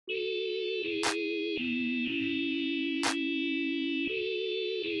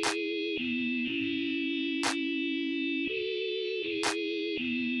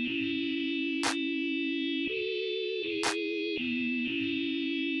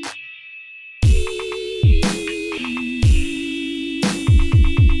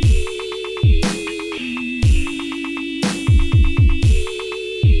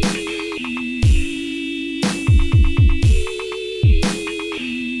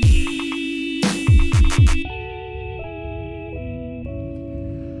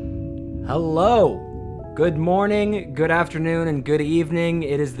Hello, good morning, good afternoon, and good evening.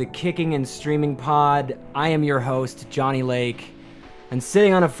 It is the Kicking and Streaming Pod. I am your host, Johnny Lake, and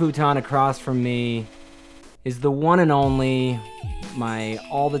sitting on a futon across from me is the one and only, my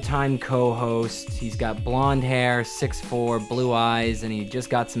all-the-time co-host. He's got blonde hair, 6'4", blue eyes, and he just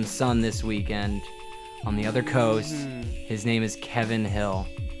got some sun this weekend on the other coast. His name is Kevin Hill.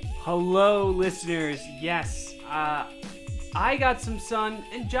 Hello, listeners. Yes, I got some sun,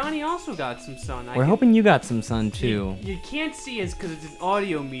 and Johnny also got some sun. We're hoping you got some sun, too. You can't see us because it's an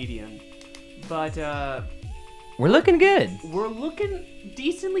audio medium, but We're looking good. we're looking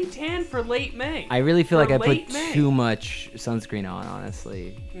decently tan for late May. I really feel like I put late May. too much sunscreen on,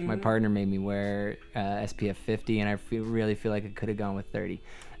 honestly. My partner made me wear SPF 50, and I really feel like I could have gone with 30.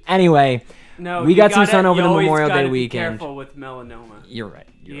 Anyway, No, we you got some gotta- sun over you the always Memorial gotta Day be weekend. Careful with melanoma. You're right.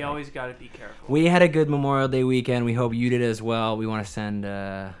 You always got to be careful. We had a good Memorial Day weekend. We hope you did as well. We want to send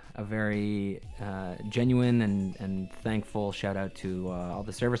a very genuine and thankful shout out to all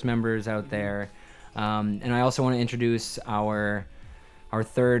the service members out there. And I also want to introduce our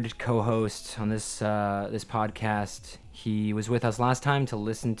third co-host on this podcast. He was with us last time to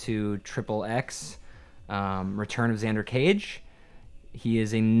listen to Triple X, Return of Xander Cage. He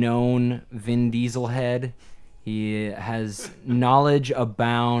is a known Vin Diesel head. He has knowledge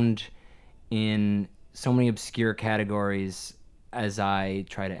abound in so many obscure categories as I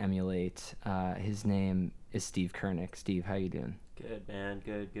try to emulate. His name is Steve Kernick. Steve, how you doing? Good, man.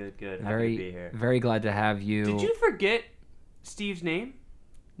 Good. Happy Very, to be here. very glad to have you. Did you forget Steve's name?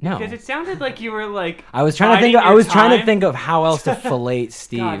 No. Because it sounded like you were like. I was trying to think. biding I your was trying to time. think of how else to fillet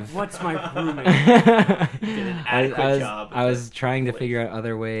Steve. God, what's my roommate? Did an adequate job. I was trying to figure out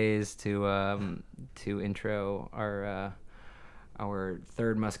other ways to intro our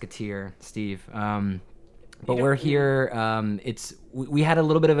third musketeer, Steve. But we're here. We had a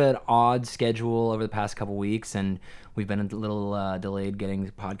little bit of an odd schedule over the past couple weeks, and we've been a little delayed getting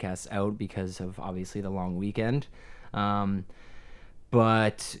the podcasts out because of obviously the long weekend.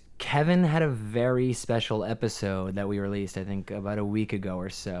 But Kevin had a very special episode that we released, I think, about a week ago or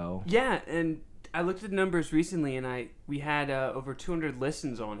so. Yeah, and I looked at the numbers recently, and we had over 200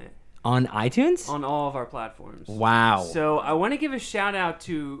 listens on it. On iTunes? On all of our platforms. Wow. So I want to give a shout out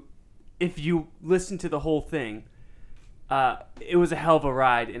to, if you listen to the whole thing, it was a hell of a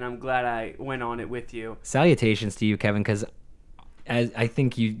ride, and I'm glad I went on it with you. Salutations to you, Kevin, because I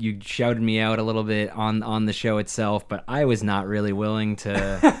think you shouted me out a little bit on the show itself, but I was not really willing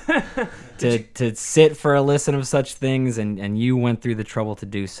to to sit for a listen of such things, and you went through the trouble to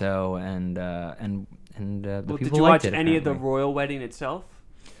do so, and the Well, people did you liked watch it, any of the apparently. royal wedding itself?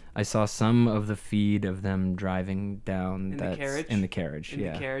 I saw some of the feed of them driving down In the carriage? in the carriage. In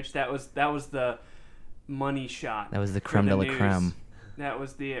Yeah, the carriage? That was the money shot. that was the for creme the de la news. creme. That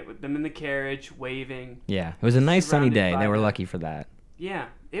was with them in the carriage, waving. Yeah, it was a nice sunny Surrounded day. by They were the- lucky for that. Yeah,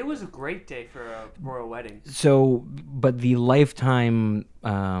 it was a great day for a royal wedding. So, but the Lifetime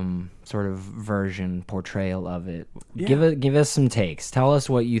sort of version portrayal of it. Yeah. Give us some takes. Tell us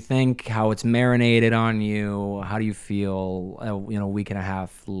what you think, how it's marinated on you. How do you feel? A week and a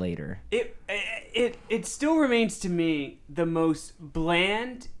half later. It still remains to me the most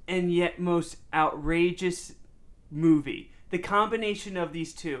bland and yet most outrageous movie. The combination of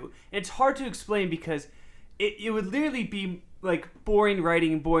these two. And it's hard to explain because it would literally be like boring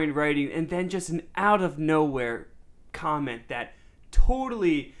writing, and then just an out of nowhere comment that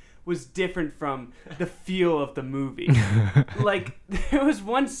totally was different from the feel of the movie. Like, there was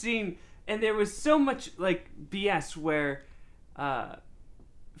one scene, and there was so much like BS where,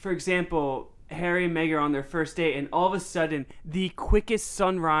 for example, Harry and Meg are on their first date, and all of a sudden, the quickest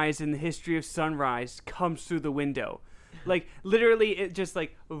sunrise in the history of sunrise comes through the window. Like, literally, it just,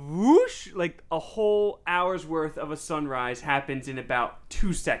 like, whoosh, like, a whole hour's worth of a sunrise happens in about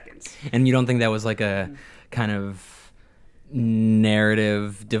 2 seconds. And you don't think that was like a kind of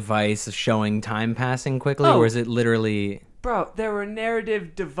narrative device of showing time passing quickly, Oh. or is it literally? Bro, there were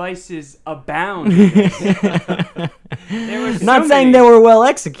narrative devices abound. There were so Not saying many. they were well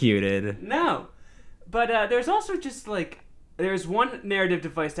executed. No. But there's also just, like, there's one narrative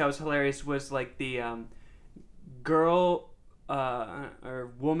device that was hilarious was, like, the girl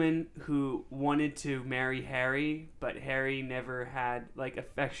or woman who wanted to marry Harry, but Harry never had, like,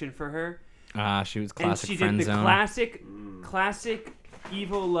 affection for her. She was And classic she friend did the zone. classic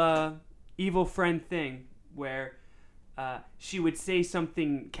evil friend thing where she would say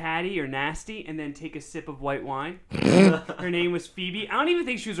something catty or nasty and then take a sip of white wine. Her name was Phoebe. I don't even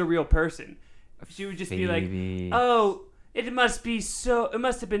think she was a real person. She would just be Phoebe. like, "Oh, it must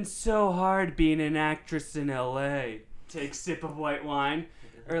have been so hard being an actress in LA." Take a sip of white wine.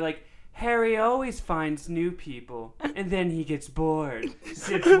 Or like, Harry always finds new people, and then he gets bored.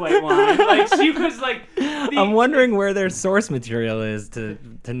 Sips white wine. Like, she was like... I'm wondering where their source material is to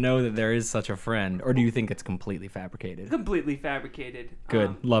know that there is such a friend. Or do you think it's completely fabricated? Completely fabricated.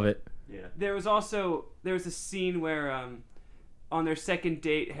 Good. Love it. Yeah. There was a scene where on their second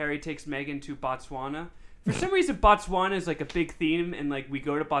date, Harry takes Meghan to Botswana. For some reason, Botswana is like a big theme, and like we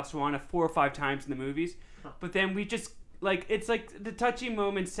go to Botswana 4 or 5 times in the movies. But then we just... Like, it's like the touchy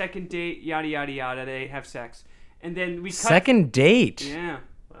moment, second date, yada, yada, yada. They have sex. And then we cut... Second date? Yeah.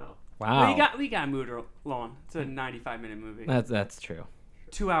 Wow. Well, we got to move it along. It's a 95-minute movie. That's true.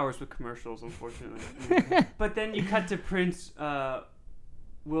 2 hours with commercials, unfortunately. But then you cut to Prince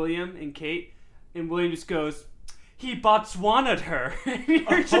William and Kate, and William just goes, he Botswana'd her. And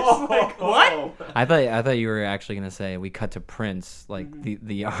you're just like, what? I thought you were actually gonna say we cut to Prince, like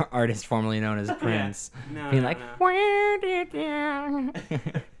the artist formerly known as Prince, being like, where did you?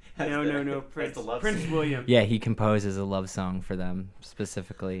 No, Prince William. Yeah, he composes a love song for them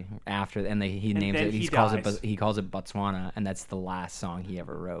specifically after, and he names it. He calls it Botswana, and that's the last song he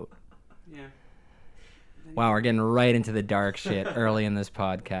ever wrote. Yeah. Wow, we're getting right into the dark shit early in this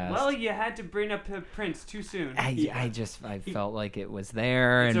podcast. Well, you had to bring up Prince too soon. I felt like it was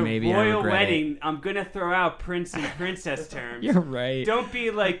there, it's and maybe I regret it. It's a royal wedding. I'm gonna throw out Prince and Princess terms. You're right. Don't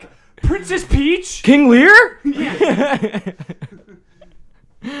be like Princess Peach, King Lear. Yeah.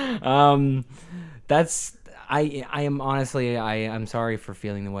 That's I am honestly I'm sorry for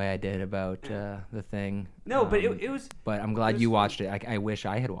feeling the way I did about the thing. No, but it was. But I'm glad you watched it. I wish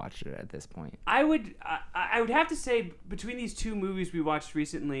I had watched it at this point. I would have to say between these two movies we watched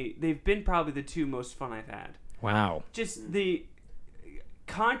recently, they've been probably the two most fun I've had. Wow. Just the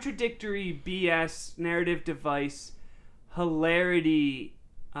contradictory BS narrative device, hilarity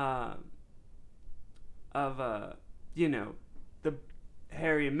of the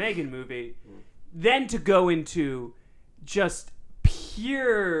Harry and Meghan movie, then to go into just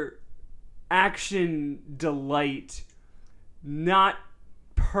pure action delight, not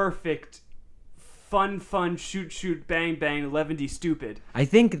perfect, fun, shoot, bang, 11D stupid. I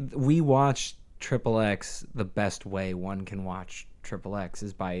think we watched XXX the best way one can watch XXX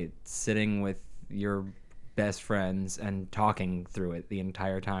is by sitting with your best friends and talking through it the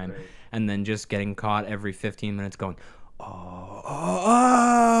entire time, right. And then just getting caught every 15 minutes going, Oh,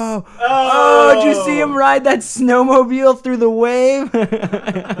 did you see him ride that snowmobile through the wave?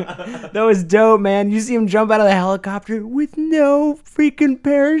 That was dope, man. You see him jump out of the helicopter with no freaking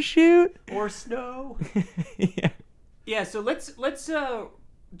parachute? Or snow. Yeah, so let's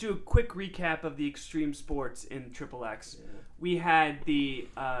do a quick recap of the extreme sports in XXX. Yeah. We had the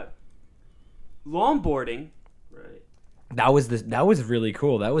longboarding. Right. That was really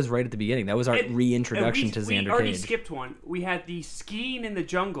cool. That was right at the beginning. That was our reintroduction to Xander Cage. We already skipped one. We had the skiing in the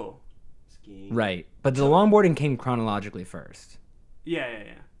jungle. Right. But the longboarding came chronologically first. Yeah.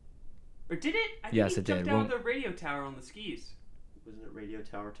 Or did it? I think it jumped down the radio tower on the skis. Wasn't it radio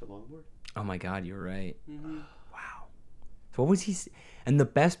tower to longboard? Oh my God, you're right. Mm-hmm. Wow. So what was he? And the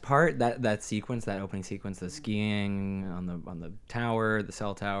best part, that sequence, that opening sequence, the skiing on the tower, the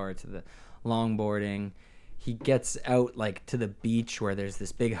cell tower, to the longboarding. He gets out like to the beach where there's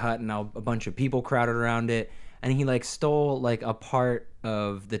this big hut and a bunch of people crowded around it, and he like stole like a part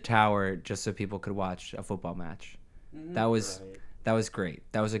of the tower just so people could watch a football match. Mm-hmm. That was great.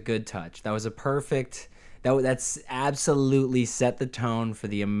 That was a good touch. That was a perfect. That's absolutely set the tone for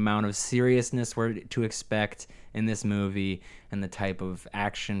the amount of seriousness we're to expect in this movie and the type of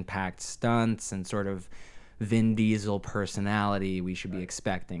action-packed stunts and sort of Vin Diesel personality we should be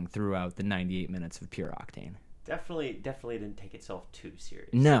expecting throughout the 98 minutes of pure octane. Definitely didn't take itself too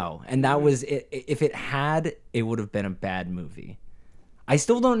seriously. No, and that was it. If it had, it would have been a bad movie. I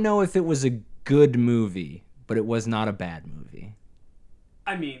still don't know if it was a good movie, but it was not a bad movie.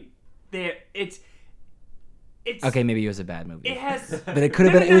 I mean, it's okay. Maybe it was a bad movie. It has, but it could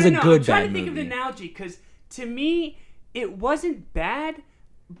have been. It was a good bad movie. I'm trying to think of the analogy because to me, it wasn't bad.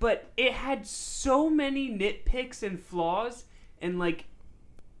 But it had so many nitpicks and flaws and, like,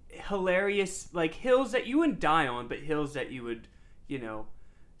 hilarious, like, hills that you wouldn't die on, but hills that you would,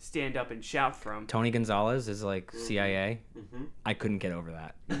 stand up and shout from. Tony Gonzalez is, like, CIA. Mm-hmm. I couldn't get over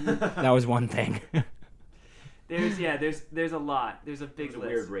that. That was one thing. There's a lot. There's a big list. A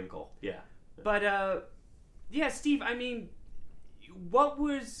weird wrinkle, yeah. But, Steve, I mean, what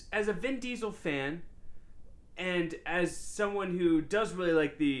was, as a Vin Diesel fan... And as someone who does really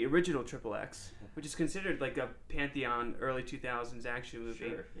like the original XXX, which is considered like a Pantheon early 2000s action movie,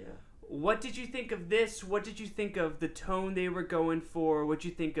 sure, yeah. What did you think of this? What did you think of the tone they were going for? What did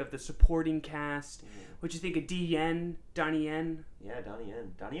you think of the supporting cast? What did you think of Donnie Yen? Yeah, Donnie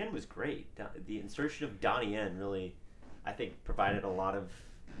Yen. Donnie Yen was great. The insertion of Donnie Yen really, I think, provided a lot of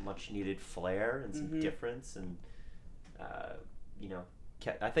much needed flair and some difference, and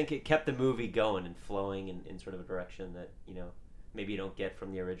I think it kept the movie going and flowing in sort of a direction that maybe you don't get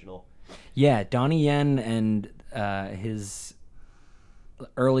from the original. Yeah, Donnie Yen and his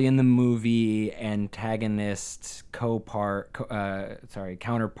early in the movie antagonist counterpart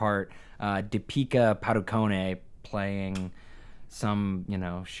Deepika Padukone playing some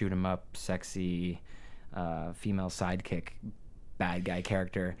shoot 'em up sexy female sidekick bad guy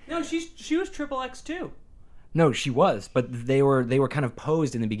character. No, she was Triple X too. No, she was, but they were kind of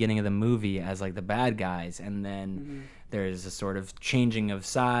posed in the beginning of the movie as like the bad guys, and then there's a sort of changing of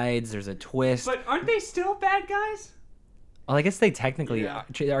sides. There's a twist. But aren't they still bad guys? Well, I guess they technically are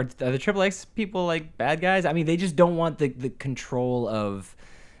the Triple X people like bad guys. I mean, they just don't want the control of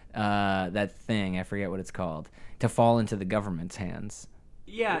that thing. I forget what it's called, to fall into the government's hands.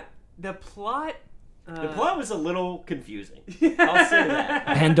 Yeah, the plot. The plot was a little confusing. I'll say that.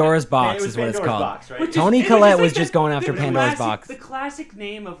 Pandora's Box It was is what it's Pandora's called. Box, right? Tony Collette was just going after Pandora's Box. The classic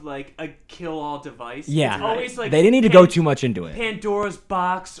name of like a kill-all device. Yeah, It's always like they didn't need to go too much into it. Pandora's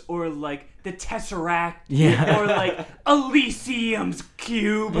Box, or like the Tesseract, Yeah. or like Elysium's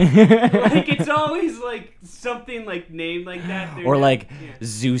Cube. Like it's always like something like named like that. Or like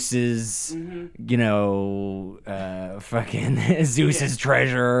Zeus's, fucking Zeus's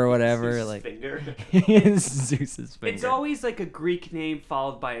treasure or whatever. Zeus's like finger. Zeus's finger. It's always like a Greek name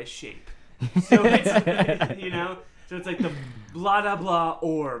followed by a shape. So it's so it's like the blah blah blah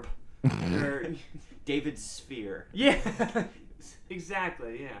orb. Or, David's sphere. yeah,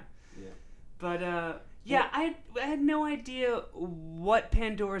 exactly. Yeah. But I had no idea what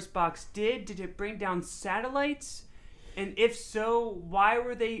Pandora's Box did. Did it bring down satellites? And if so, why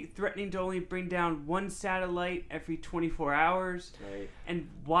were they threatening to only bring down one satellite every 24 hours? Right. And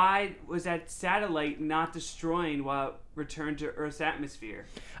why was that satellite not destroying while it returned to Earth's atmosphere?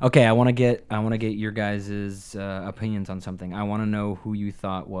 Okay, I want to get your guys' opinions on something. I want to know who you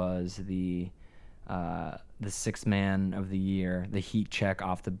thought was the sixth man of the year, the heat check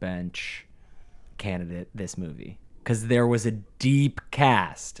off the bench candidate this movie, because there was a deep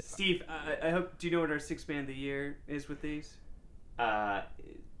cast. Steve, I hope. Do you know what our sixth man of the year is with these?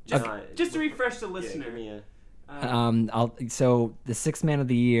 Just to refresh the listener. Give me So the sixth man of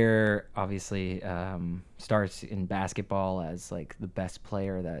the year obviously starts in basketball as like the best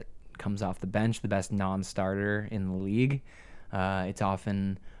player that comes off the bench, the best non-starter in the league. It's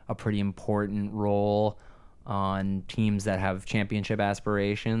often a pretty important role on teams that have championship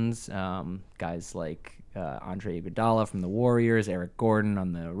aspirations. Guys like Andre Iguodala from the Warriors, Eric Gordon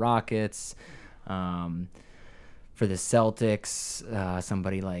on the Rockets. For the Celtics,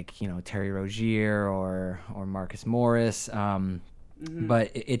 somebody like Terry Rozier or Marcus Morris. But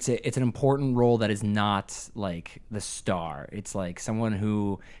it's an important role that is not like the star. It's like someone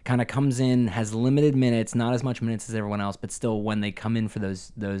who kind of comes in, has limited minutes, not as much minutes as everyone else, but still when they come in for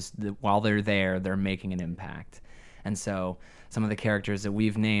those while they're there, they're making an impact. And so some of the characters that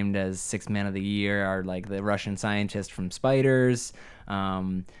we've named as sixth man of the year are like the Russian scientist from Spiders,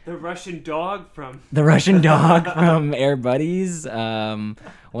 the Russian dog from Air Buddies.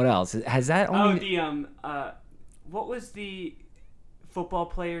 What else has that? Only... what was the football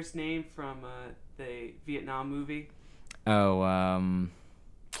player's name from the Vietnam movie? Oh,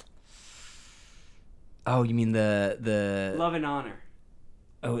 you mean the Love and Honor.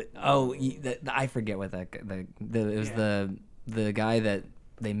 I forget what it was the guy that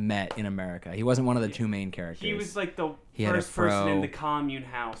they met in America. He wasn't one of the two main characters. He was like the first person in the commune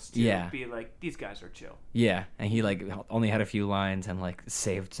house to be like, these guys are chill. Yeah, and he like only had a few lines and like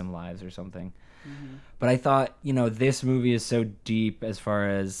saved some lives or something. But I thought, this movie is so deep as far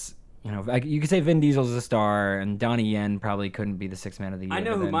as, you could say Vin Diesel's a star and Donnie Yen probably couldn't be the sixth man of the year. I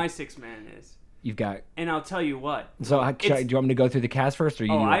know who my sixth man is. You've got... And I'll tell you what. So do you want me to go through the cast first? Or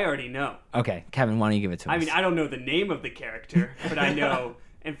you? Oh, I already know. Okay, Kevin, why don't you give it to us? I mean, I don't know the name of the character, but I know...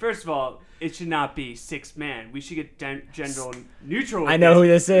 And first of all, it should not be sixth man. We should get gender neutral. I know who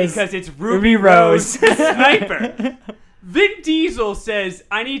this is. Because it's Ruby Rose, the sniper. Vin Diesel says,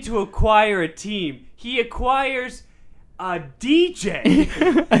 I need to acquire a team. He acquires a DJ.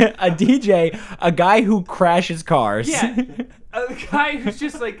 A DJ, a guy who crashes cars. Yeah. A guy who's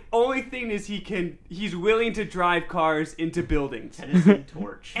just like, only thing is he's willing to drive cars into buildings. Edison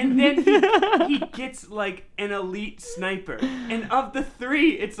torch. And then he gets like an elite sniper. And of the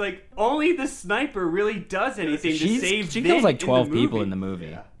three, it's like only the sniper really does anything to save She Vin kills like 12 in the people movie. in the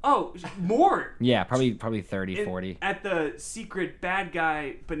movie. Oh, more. Yeah, probably 30, In- 40. At the secret bad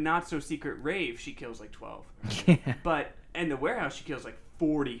guy, but not so secret rave, she kills like 12. But in the warehouse, she kills like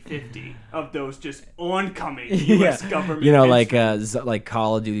 40, 50 of those just oncoming U.S. government. You know, like instruments. like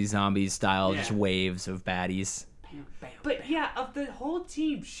Call of Duty Zombies style, just Yeah. waves of baddies. But yeah, of the whole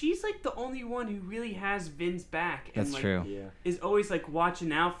team, she's like the only one who really has Vin's back. And That's like, true. Yeah. Is always like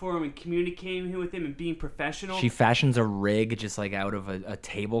watching out for him and communicating with him and being professional. She fashions a rig just like out of a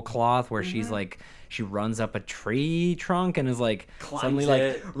tablecloth where she's Mm-hmm. like she runs up a tree trunk and is like Climbs suddenly like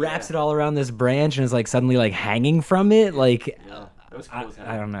it, wraps yeah. it all around this branch and is like suddenly like hanging from it. Like Yeah. That was cool as hell.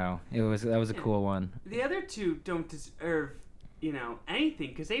 I don't know. That was a cool one. The other two don't deserve, anything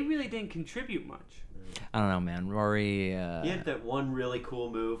because they really didn't contribute much. I don't know, man. Rory. He had that one really cool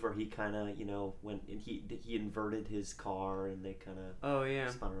move where he kind of, went and he inverted his car and they kind of Oh yeah,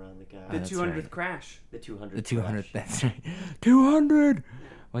 spun around the guy. the that's 200th right. crash. The 200. The 200. That's right. 200.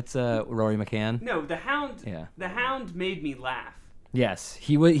 What's Rory McCann? No, the Hound. Yeah. The Hound made me laugh. Yes,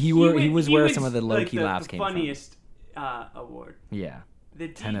 he was where some of the low key like laughs the came funniest award. from. Yeah, The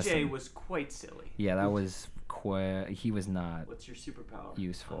DJ Tennyson. was quite silly. yeah, that was quite. He was not. What's your superpower?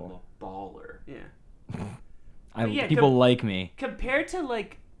 Useful. I'm a baller. Yeah. I, yeah, people like me. Compared to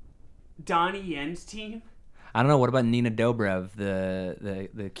like Donnie Yen's team, I don't know. What about Nina Dobrev,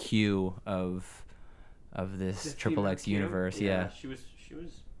 the Q of this The Triple female X Q? universe? Yeah, She was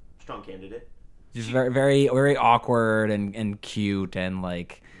a strong candidate. just very very very awkward and cute and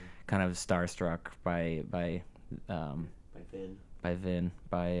like kind of starstruck by By Vin. Vin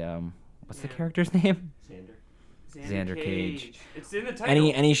what's the Yeah. character's name? Xander. Xander Cage. It's in the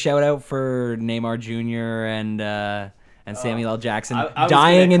title. Any shout out for Neymar Jr. and Samuel L. Jackson I was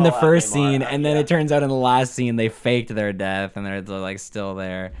dying gonna in the call out first Neymar, scene, and then yeah. it turns out in the last scene they faked their death and they're like still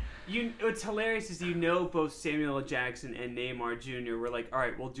there. What's hilarious is both Samuel L. Jackson and Neymar Jr. were like, all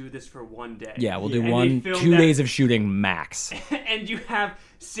right, we'll do this for one day. Yeah, we'll And do they filmed 2 that- days of shooting max. And you have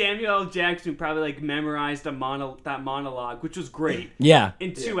Samuel L. Jackson who probably like memorized that monologue, which was great, Yeah.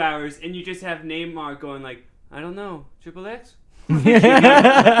 in 2 hours, and you just have Neymar going like, I don't know, Triple X?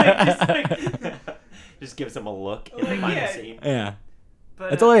 Just gives him a look in the Like, final yeah. scene. Yeah. But,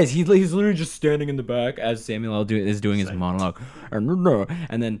 That's all it is. He's literally just standing in the back as Samuel L. is doing his Like- monologue.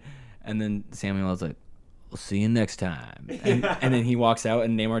 And then Samuel L's like, we'll see you next time. And then he walks out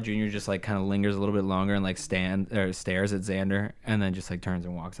and Neymar Jr. just like kind of lingers a little bit longer and like stares at Xander and then just like turns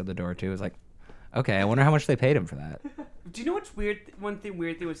and walks out the door too. It's like, okay, I wonder how much they paid him for that. Do you know what's weird? Weird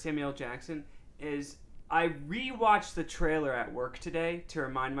thing with Samuel L. Jackson is I rewatched the trailer at work today to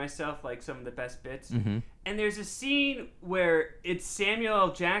remind myself like some of the best bits. Mm-hmm. And there's a scene where it's Samuel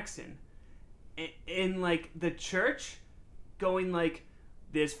L. Jackson in like the church going like,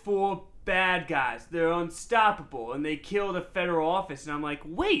 there's 4 bad guys, they're unstoppable, and they killed a federal office. And I'm like,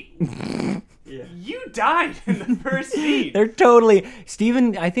 wait, Yeah. you died in the first scene. They're totally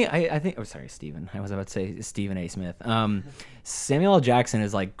Stephen. I think. Oh, sorry, Stephen. I was about to say Stephen A. Smith. Samuel L. Jackson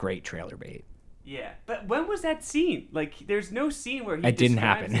is like great trailer bait. Yeah, but when was that scene? Like, there's no scene where he It didn't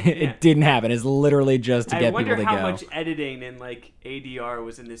describes happen. it. Yeah. It didn't happen. It's literally just to I get wonder people to how go. much editing and like ADR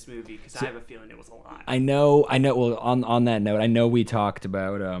was in this movie because I have a feeling it was a lot. I know. Well, on that note, I know we talked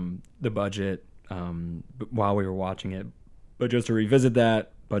about the budget while we were watching it, but just to revisit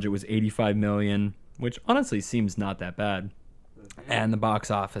that, budget was $85 million, which honestly seems not that bad, and the box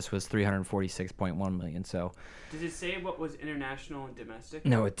office was $346.1 million. So Does it say what was international and domestic?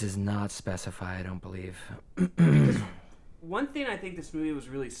 no, it does not specify. I don't believe. One thing I think this movie was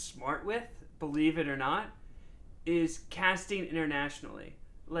really smart with, believe it or not, is casting internationally.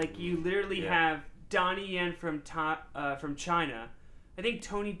 Like you literally Yeah. have Donnie Yen from China. I think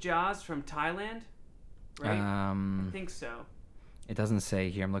Tony Jaa from Thailand, right? I think so. It doesn't say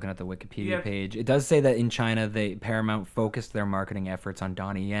here. I'm looking at the Wikipedia Yeah. page. It does say that in China, Paramount focused their marketing efforts on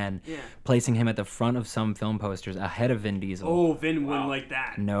Donnie Yen, Yeah. placing him at the front of some film posters ahead of Vin Diesel. Oh, Vin wouldn't like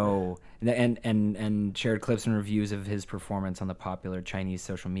that. No, and shared clips and reviews of his performance on the popular Chinese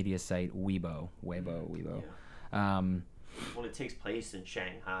social media site Weibo. Well, it takes place in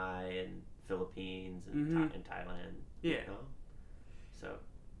Shanghai and Philippines and, Mhm. and Thailand. Yeah. So.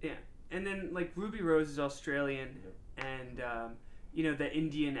 Yeah, and then like Ruby Rose is Australian, and the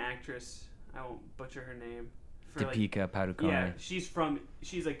Indian actress. I won't butcher her name. Deepika Padukone. Yeah,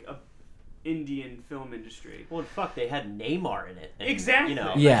 she's like a Indian film industry. Well, fuck, they had Neymar in it. And, Exactly.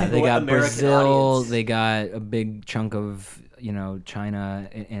 Yeah, they got American Brazil. audience. They got a big chunk of China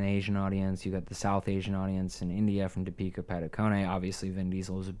and Asian audience. You got the South Asian audience in India from Deepika Padukone. Obviously, Vin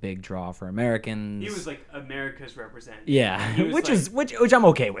Diesel was a big draw for Americans. He was like America's representative. Yeah, He was, which I'm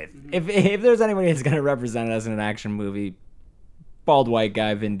okay with. If there's anybody that's gonna represent us in an action movie, bald white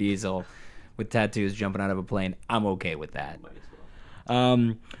guy Vin Diesel with tattoos jumping out of a plane. I'm okay with that. Might as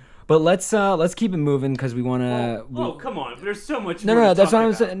well. But let's keep it moving because we want to. Oh, come on! There's so much. No, more to that's talk what I'm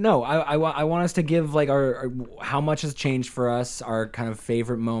about. saying. No, I want us to give like our how much has changed for us, our kind of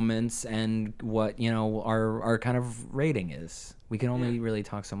favorite moments, and what our kind of rating is. We can only really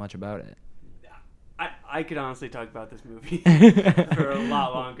talk so much about it. I could honestly talk about this movie for a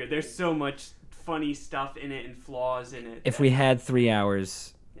lot longer. There's so much funny stuff in it and flaws in it. If we had 3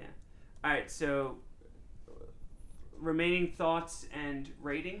 hours, Yeah. All right. So, remaining thoughts and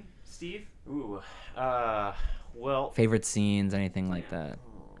rating, Steve. Ooh. Well, favorite scenes, anything like Yeah. that.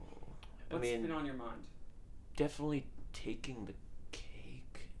 What's been on your mind? definitely taking the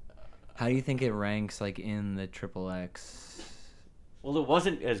cake. How do you think it ranks like in the XXX? Well, it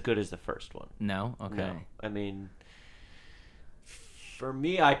wasn't as good as the first one. No? Okay. No. I mean, for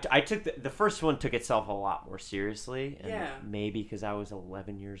me, I took the first one took itself a lot more seriously, and Yeah. maybe because I was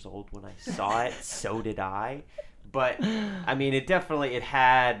 11 years old when I saw it, so did I. But I mean, it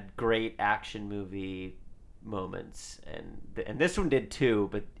had great action movie moments, and this one did too,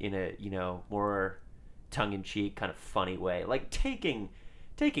 but in a more tongue-in-cheek kind of funny way, like taking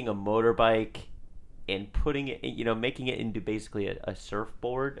a motorbike and putting it, making it into basically a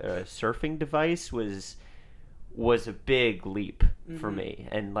surfboard, a surfing device was a big leap for me,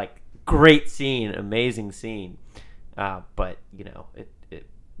 and like great scene, amazing scene, but it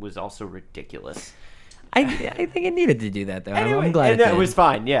was also ridiculous. I think it needed to do that though. Anyway, I'm glad and it that did. was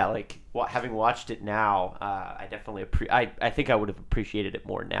fine. Yeah, like having watched it now, I definitely I think I would have appreciated it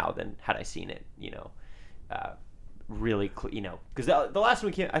more now than had I seen it. Really, because the last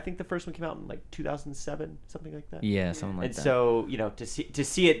one I think the first one came out in like 2007, something like that. Yeah, something like And that. so to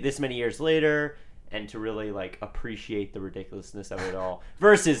see it this many years later and to really like appreciate the ridiculousness of it all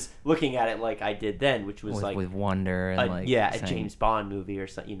versus looking at it like I did then, which was like with wonder and a saying, James Bond movie or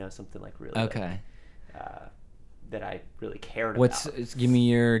something like really Okay. that I really cared What's about. give me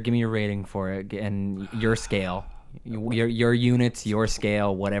your rating for it and your scale, your units, your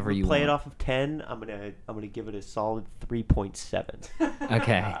scale, whatever you Play want. it off of 10. I'm gonna give it a solid 3.7.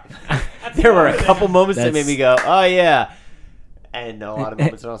 Okay. There were a couple moments that made That's- me go, oh yeah, and a lot of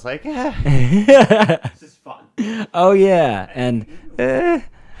moments when I was like, this is fun. Oh yeah, and the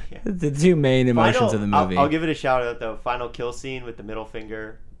two main emotions of the movie. I'll give it a shout out though. Final kill scene with the middle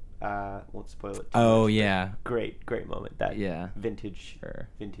finger. Won't spoil it too Oh much, but yeah, great moment. That Yeah. vintage Sure.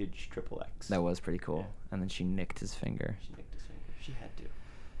 vintage XXX. that was pretty cool. And then she nicked his finger. She nicked his finger. She had to.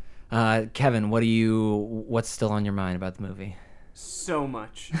 Kevin, what's still on your mind about the movie? So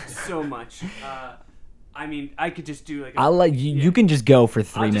much. I mean, I could just do like. I'll let you. You can just go for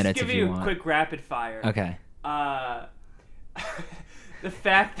 3 I'll minutes just if give you you a want. quick rapid fire. Okay. The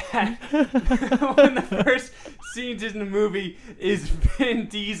fact that one of the first scenes in the movie is Vin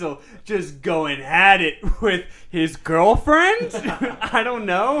Diesel just going at it with his girlfriend. I don't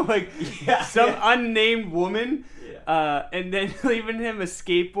know, like some unnamed woman, and then leaving him a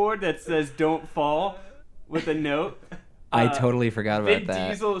skateboard that says "Don't fall" with a note. I totally forgot about Vin that.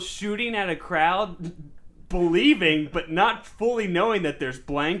 Diesel shooting at a crowd, believing but not fully knowing that there's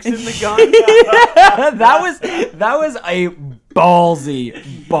blanks in the gun. that was a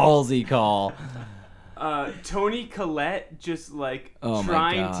ballsy call. Toni Collette just like Oh my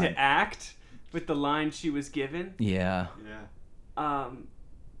trying God. to act with the line she was given. Yeah.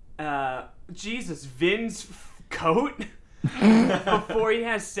 Jesus, Vin's coat before he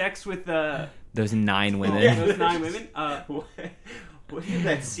has sex with Those 9 women. those 9 women. What did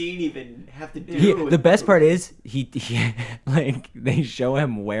that scene even have to do? The best part is he like they show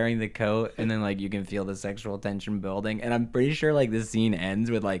him wearing the coat and then like you can feel the sexual tension building, and I'm pretty sure like this scene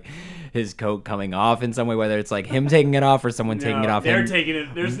ends with like his coat coming off in some way, whether it's like him taking it off or someone taking it off, They're him taking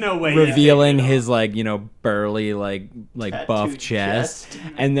it. There's no way. revealing his like burly like Tattooed buff chest. chest.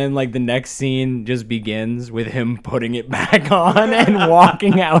 And then like the next scene just begins with him putting it back on and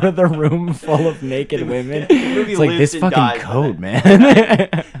walking out of the room full of naked women. movie It's like lives this and fucking dies by coat, that. man.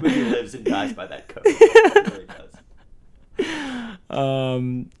 Movie lives and dies by that code. It really does.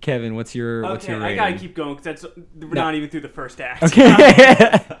 Kevin, what's your Okay, rating? I gotta keep going because we're not even through the first act.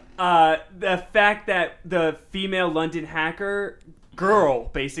 Okay. The fact that the female London hacker girl,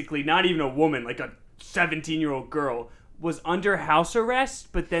 basically not even a woman, like a 17-year-old girl, was under house arrest,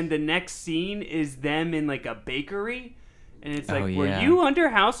 but then the next scene is them in like a bakery, and it's like, Oh, were yeah. you under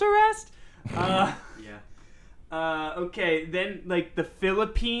house arrest? Yeah. Okay, then like the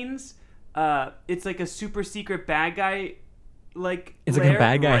Philippines, it's like a super secret bad guy, like It's like a lair.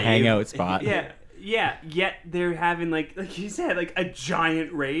 bad guy Rave. hangout spot. Yeah, yet they're having like you said, like a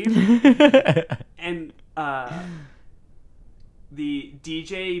giant rave, and the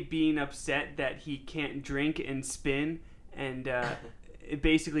DJ being upset that he can't drink and spin, and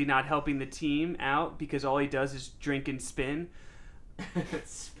basically not helping the team out because all he does is drink and spin.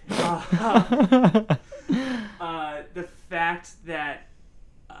 The fact that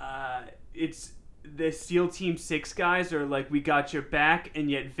it's the SEAL Team 6 guys are like, we got your back, and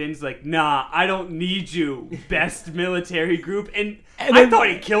yet Vin's like, nah, I don't need you, best military group, and I thought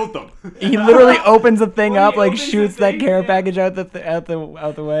he killed them. He literally opens the thing Well, up, he like opens shoots the that thing, care yeah. package out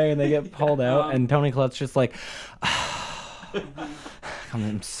the way, and they get pulled out. And Tony Collette's just like,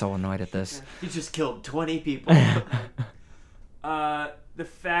 I'm so annoyed at this. He just killed 20 people. The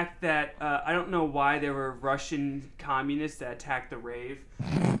fact that I don't know why there were Russian communists that attacked the rave.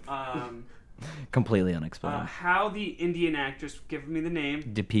 Completely unexplained. How the Indian actress, give me the name,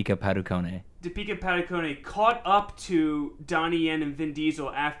 Deepika Padukone. Deepika Padukone, caught up to Donnie Yen and Vin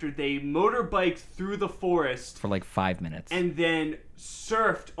Diesel after they motorbiked through the forest For like 5 minutes. and then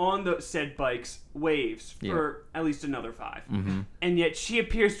surfed on the said bikes waves for at least another 5. Mm-hmm. And yet she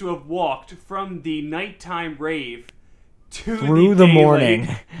appears to have walked from the nighttime rave to Through the the daylight- morning.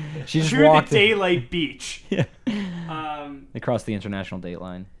 She just to walked the daylight beach. Yeah. Um, They crossed the international date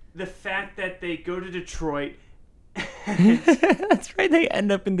line. the fact that they go to Detroit That's right. They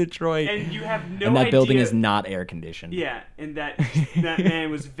end up in Detroit. and you have no And that idea. building is not air conditioned. Yeah, and that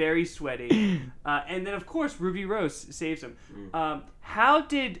man was very sweaty. And then, of course, Ruby Rose saves him.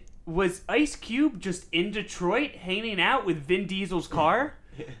 Was Ice Cube just in Detroit hanging out with Vin Diesel's car?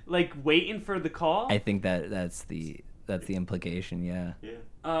 Like, waiting for the call? I think that's the implication, yeah.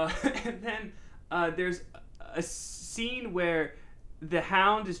 And then there's a scene where the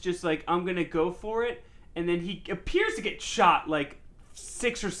Hound is just like, I'm going to go for it. And then he appears to get shot like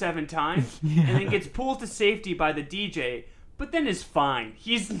 6 or 7 times. Yeah. And then gets pulled to safety by the DJ. But then is fine.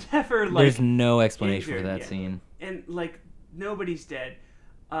 He's never like... There's no explanation for injured that yet. scene. And like, nobody's dead.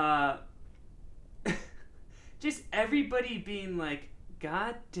 Just everybody being like,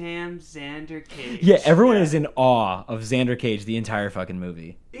 goddamn Xander Cage. Yeah, everyone is in awe of Xander Cage the entire fucking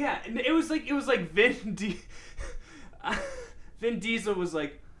movie. Yeah, and it was like Vin Diesel was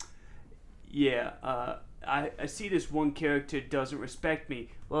like, yeah, I see this one character doesn't respect me.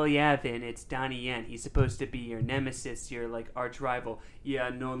 Well, yeah, Vin, it's Donnie Yen. He's supposed to be your nemesis, your like arch rival. Yeah,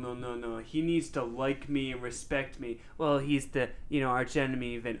 no. He needs to like me and respect me. Well, he's the arch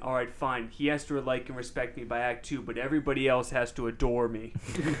enemy. Vin. All right, fine. He has to like and respect me by Act 2, but everybody else has to adore me.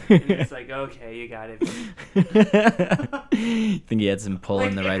 And it's like, okay, you got it. Think he had some pull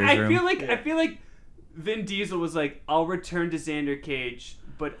in the writers' room? I feel like Vin Diesel was like, I'll return to Xander Cage,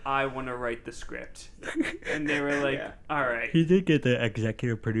 but I want to write the script. And they were like, all right. He did get the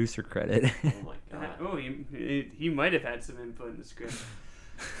executive producer credit. Oh my god. Oh, he might have had some input in the script.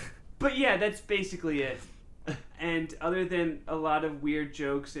 But yeah, that's basically it. And other than a lot of weird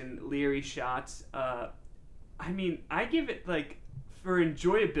jokes and leery shots, I mean, I give it, like, for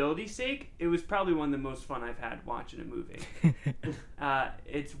enjoyability's sake, it was probably one of the most fun I've had watching a movie.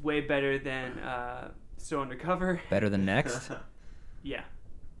 It's way better than So Undercover. Better than Next? Yeah.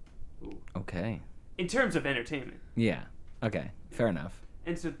 Okay. In terms of entertainment. Yeah. Okay. Fair enough.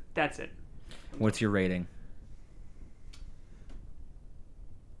 And so that's it. What's your rating?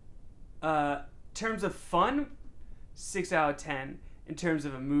 Terms of fun, 6 out of 10. In terms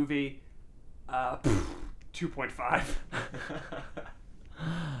of a movie, 2.5.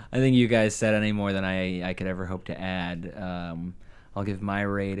 I think you guys said any more than I could ever hope to add. I'll give my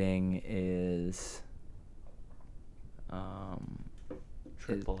rating is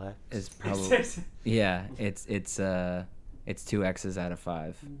Triple X. is probably it's 2 X's out of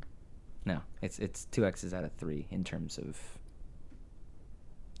 5. No, it's 2 X's out of 3 in terms of.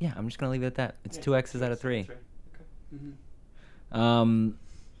 Yeah, I'm just gonna leave it at that. It's 2 X's out of 3. Okay. Mm-hmm.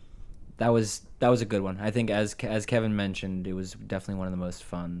 That was a good one. I think as Kevin mentioned, it was definitely one of the most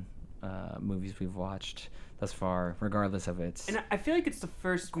fun movies we've watched thus far, regardless of its And I feel like it's the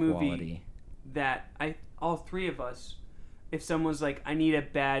first quality. movie that all three of us, if someone's like, I need a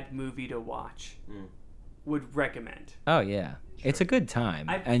bad movie to watch, would recommend. Oh yeah, it's a good time,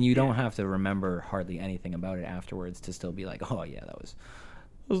 I've- and you don't yeah. have to remember hardly anything about it afterwards to still be like, oh yeah, that was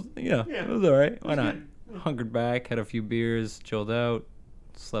it was all right. Why not? Hunkered back, had a few beers, chilled out,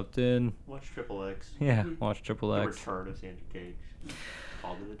 slept in. Watch Triple X. Yeah, watched Triple The X. Return of Xander Cage.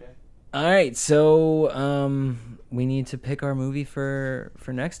 Call it a day. All right, so we need to pick our movie for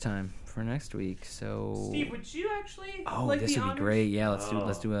next time for next week. So Steve, would you actually? oh, like this the would be honors? great. Yeah, let's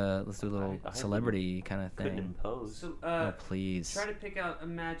do Oh. a little I celebrity kind of Couldn't thing. impose. So, Oh, please. try to pick out a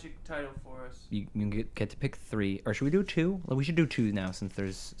magic title for us. You get to pick 3, or should we do 2? Well, we should do 2 now since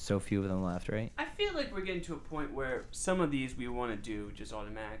there's so few of them left, right? I feel like we're getting to a point where some of these we want to do just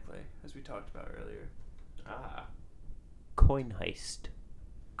automatically, as we talked about earlier. Coin heist.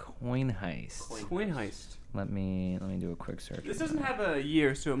 Coin heist. Coin heist. Let me do a quick search. This on doesn't that. have a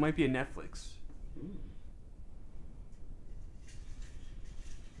year, so it might be a Netflix.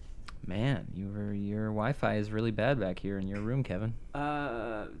 Man, your Wi-Fi is really bad back here in your room, Kevin.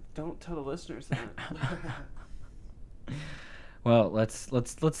 Don't tell the listeners that. Well, let's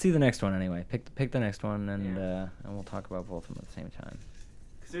see the next one anyway. Pick the next one, and we'll talk about both of them at the same time.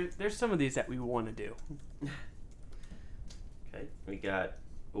 Because there's some of these that we want to do. Okay, we got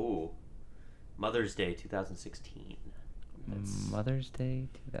Mother's Day 2016. Mother's Day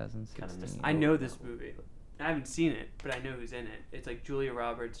 2016. I know this movie. I haven't seen it, but I know who's in it. It's like Julia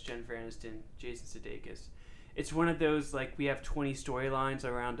Roberts, Jennifer Aniston, Jason Sudeikis. It's one of those, like, we have 20 storylines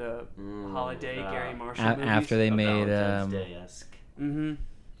around a holiday Gary Marshall movies. After they made Valentine's Day-esque. Mm-hmm.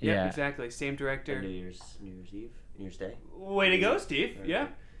 Yeah. Exactly. Same director. New Year's Eve, New Year's Day. Way to go, Steve. Very Yeah.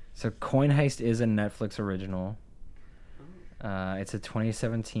 good. So Coin Heist is a Netflix original. It's a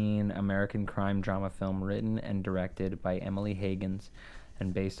 2017 American crime drama film written and directed by Emily Higgins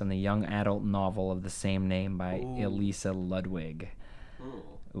and based on the young adult novel of the same name by Elisa Ludwig.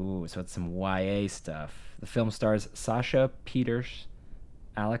 Ooh, so it's some YA stuff. The film stars Sasha Peters,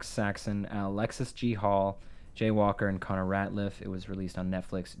 Alex Saxon, Alexis G. Hall, Jay Walker, and Connor Ratliff. It was released on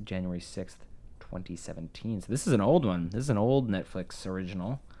Netflix January 6th, 2017. So this is an old one. This is an old Netflix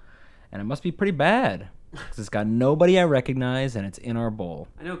original. And it must be pretty bad. Because it's got nobody I recognize, and it's in our bowl.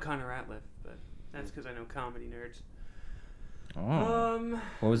 I know Connor Ratliff, but that's because I know comedy nerds. Oh.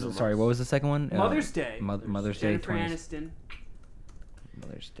 What was it? Sorry, what was the second one? Mother's Day. Mother's Day. Jennifer Aniston.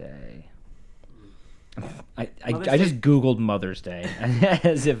 Mother's Day. I Mother's just Googled Mother's Day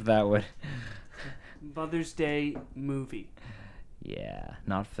as if that would. Mother's Day movie. Yeah,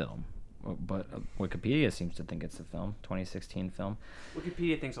 not film. But Wikipedia seems to think it's a film, 2016 film.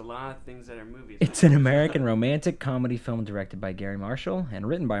 Wikipedia thinks a lot of things that are movies. It's an American romantic comedy film directed by Gary Marshall and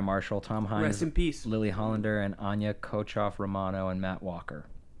written by Marshall, Tom Hines, Rest in peace. Lily Hollander, and Anya Kochoff Romano, and Matt Walker.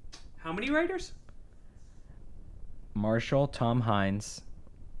 How many writers? Marshall, Tom Hines,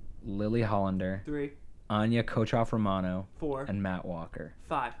 Lily Hollander, 3, Anya Kochoff Romano, 4, and Matt Walker.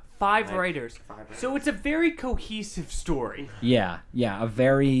 5. Five writers. So it's a very cohesive story. Yeah, a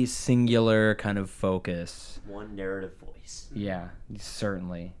very singular kind of focus. One narrative voice. Yeah,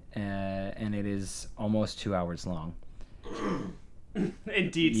 certainly. And it is almost 2 hours long.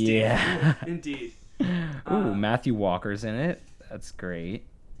 Indeed, Steve. Yeah. Indeed. Ooh, Matthew Walker's in it. That's great.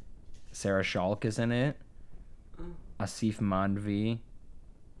 Sarah Schalk is in it. Asif Mandvi,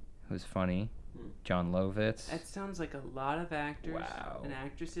 who's funny. John Lovitz. That sounds like a lot of actors and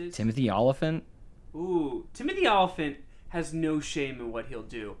actresses. Timothy Olyphant. Ooh, Timothy Olyphant has no shame in what he'll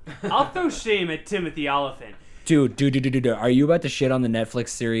do. I'll throw shame at Timothy Olyphant. Dude. Are you about to shit on the Netflix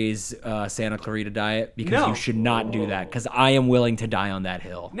series Santa Clarita Diet? Because No. you should not do that. Because I am willing to die on that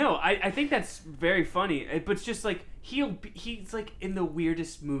hill. No, I think that's very funny. But it's just like, he's like in the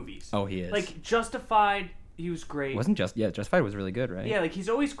weirdest movies. Oh, he is. Like Justified, he was great. Justified was really good, right? Yeah, like he's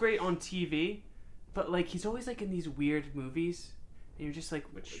always great on TV. But, like, he's always, like, in these weird movies. And you're just like,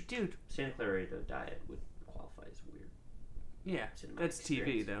 dude. Santa Clarita Diet would qualify as weird. Yeah, that's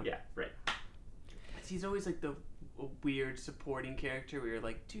experience. TV, though. Yeah, right. He's always, like, the weird supporting character where you're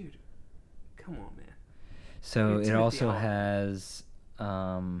like, dude, come on, man. So It's it Timothy also Olyphant. has,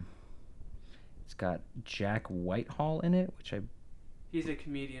 it's got Jack Whitehall in it, which He's a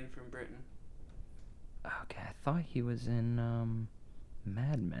comedian from Britain. okay, I thought he was in,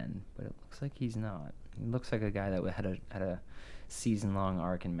 Mad Men, but it looks like he's not. He looks like a guy that had a season-long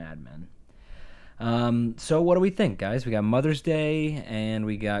arc in Mad Men. So what do we think, guys? We got Mother's Day and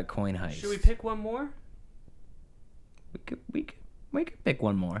we got Coin Heist. Should we pick one more? We could pick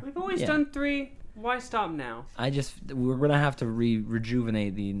one more. We've always done 3. Why stop now? We're gonna have to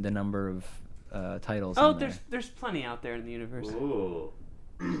rejuvenate the number of titles. Oh, in there. there's plenty out there in the universe. Ooh.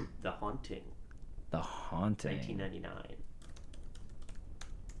 The Haunting. The Haunting. 1999.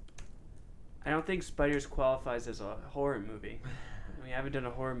 I don't think Spiders qualifies as a horror movie. We haven't done a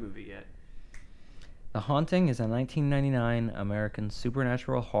horror movie yet. The Haunting is a 1999 American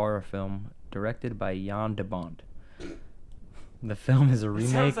supernatural horror film directed by Jan de Bont. The film is a It remake.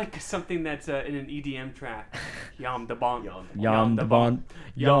 sounds like something that's in an EDM track. Yam da bon. Yam da bon,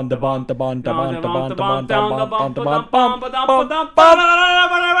 yam da bon, da bon, da bon, da bon, da bon, da bon, da bon, ba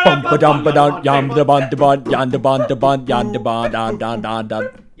dum ba dum, yam da bon, da bon, yam da bon, da bon, yam da bon, da.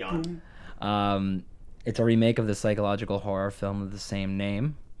 It's a remake of the psychological horror film of the same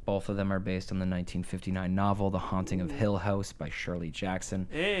name. Both of them are based on the 1959 novel The Haunting of Hill House by Shirley Jackson.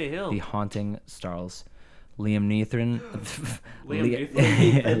 Hey, Hill. The Haunting stars Liam Neeson, Liam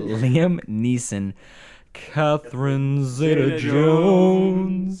Liam Neeson, Catherine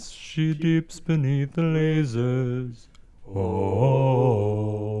Zeta-Jones. She dips beneath the lasers.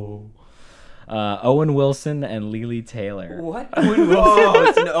 Oh. Owen Wilson and Lily Taylor. What? Oh,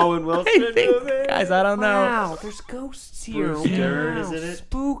 it's an Owen Wilson I think, movie. guys, I don't know. Wow, there's ghosts here. Bruce Dern, Wow, isn't it?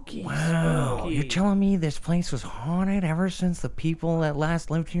 Spooky. Wow, Spooky. you're telling me this place was haunted ever since the people that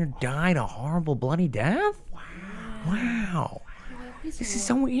last lived here died a horrible, bloody death? Wow. This is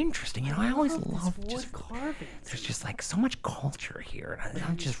so interesting. You know, I always love just carving. there's just like so much culture here, and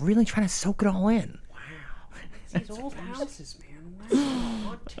I'm just really trying to soak it all in. These old houses, man.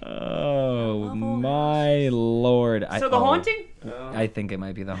 Wow. Oh my lord! So The Haunting? I think it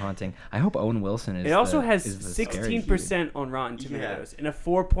might be The Haunting. I hope Owen Wilson is. It also has is the scary 16% on Rotten Tomatoes and a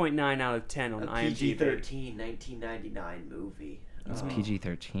 4.9 out of 10 on IMDb. PG-13, 1999 movie. dude. It's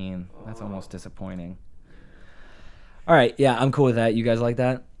PG-13. That's almost disappointing. All right, yeah, I'm cool with that. You guys like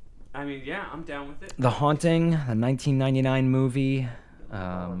that? I mean, yeah, I'm down with it. The Haunting, the 1999 movie.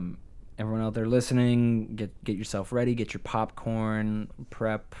 Everyone out there listening, get yourself ready. Get your popcorn,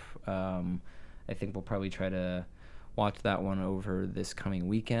 prep. I think we'll probably try to watch that one over this coming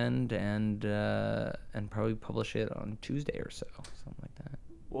weekend, and probably publish it on Tuesday or so, something like that.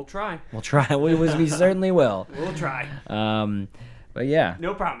 We'll try. We'll try. We certainly will. We'll try. But yeah,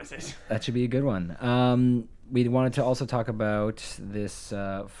 No promises. that should be a good one. We wanted to also talk about this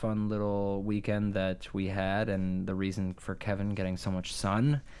fun little weekend that we had and the reason for Kevin getting so much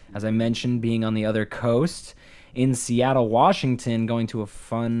sun. As I mentioned, being on the other coast in Seattle, Washington, going to a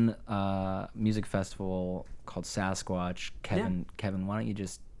fun music festival called Sasquatch. Kevin, why don't you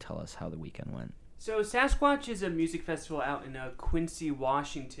just tell us how the weekend went? So Sasquatch is a music festival out in Quincy,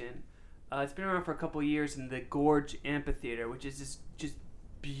 Washington. It's been around for a couple years in the Gorge Amphitheater, which is this just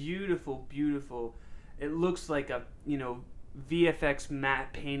beautiful, beautiful. It looks like a VFX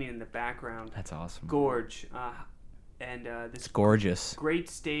matte painting in the background. That's awesome. Gorge, and this It's gorgeous, great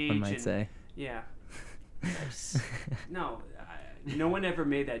stage. one might say. Yeah. No, no one ever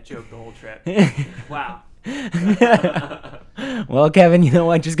made that joke the whole trip. Wow. Well, Kevin, you know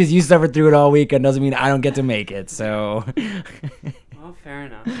what? Just because you suffered through it all weekend doesn't mean I don't get to make it. So. Well, fair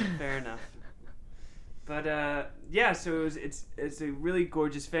enough. Fair enough. But yeah, so it's a really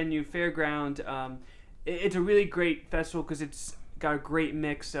gorgeous venue, fairground. It's a really great festival because it's got a great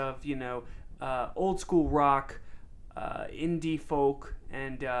mix of old school rock, indie folk,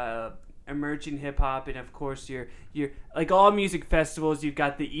 and emerging hip hop, and of course you're like all music festivals. You've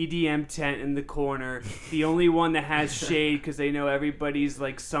got the EDM tent in the corner, the only one that has shade because they know everybody's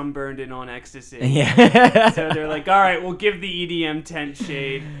like sunburned and on ecstasy. Yeah. So they're like, all right, we'll give the EDM tent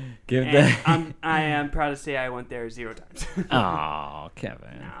shade. I am proud to say I went there 0 times. Oh,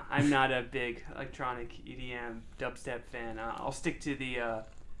 Kevin. Nah, I'm not a big electronic EDM dubstep fan. I'll stick to the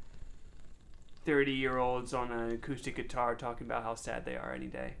 30-year-olds on an acoustic guitar talking about how sad they are any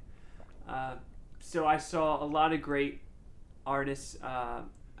day. So I saw a lot of great artists,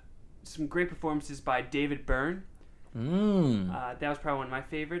 some great performances by David Byrne. That was probably one of my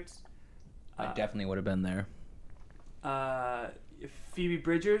favorites. I definitely would have been there. Phoebe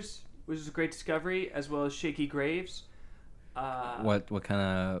Bridgers was a great discovery, as well as Shaky Graves. What kind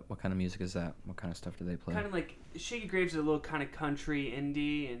of music is that? What kind of stuff do they play? Kind of like Shaky Graves is a little kind of country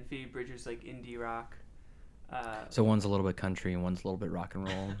indie, and Phoebe Bridgers like indie rock. So one's a little bit country and one's a little bit rock and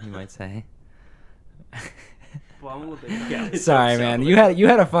roll, you might say. Well, I'm a little bit. Sorry, man. You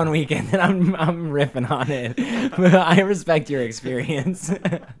had a fun weekend, and I'm riffing on it. But I respect your experience.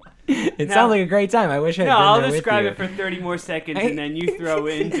 It sounds like a great time. I wish I had been I'll there with describe you. it for 30 more seconds, and then you throw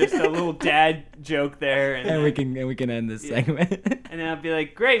in just a little dad joke there, and we can end this segment. And then I'll be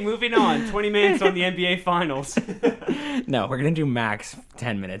like, great, moving on. 20 minutes on the NBA Finals. No, we're gonna do max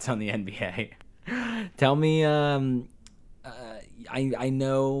 10 minutes on the NBA. Tell me, I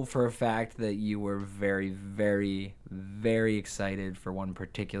know for a fact that you were very, very, very excited for one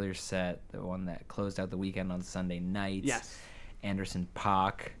particular set, the one that closed out the weekend on Sunday night. Yes. Anderson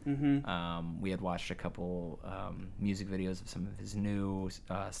 .Paak. Mm-hmm. We had watched a couple music videos of some of his new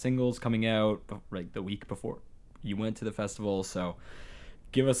singles coming out like the week before you went to the festival. So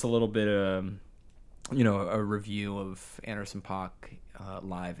give us a little bit of a review of Anderson .Paak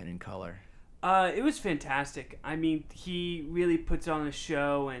live and in color? It was fantastic. I mean, he really puts on a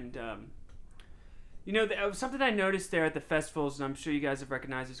show, and something I noticed there at the festivals, and I'm sure you guys have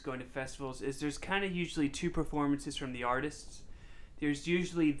recognized this going to festivals, is there's kind of usually two performances from the artists. There's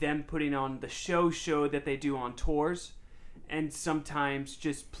usually them putting on the show that they do on tours, and sometimes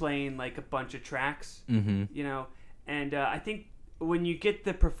just playing like a bunch of tracks. Mm-hmm. And I think when you get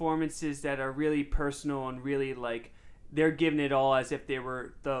the performances that are really personal and really like they're giving it all as if they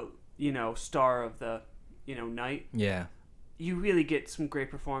were the star of the night. Yeah. You really get some great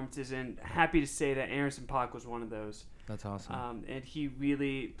performances, and happy to say that Anderson .Paak was one of those. That's awesome. And he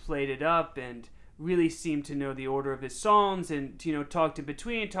really played it up and really seemed to know the order of his songs, and talked in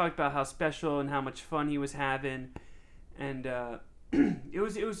between, talked about how special and how much fun he was having, and it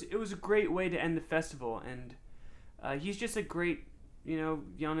was a great way to end the festival. And he's just a great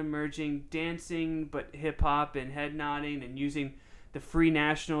young emerging dancing but hip hop and head nodding and using the Free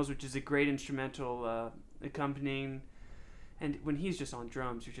Nationals, which is a great instrumental accompanying. And when he's just on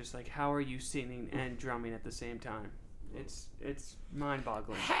drums, you're just like, how are you singing and drumming at the same time? It's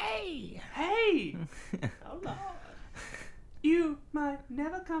mind-boggling. Hey! Oh, Lord. You might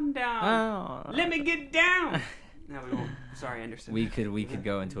never come down. Oh. Let me get down. No, we won't. Sorry, Anderson. We could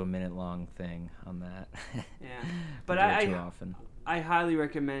go into a minute-long thing on that. Yeah. But too often. I highly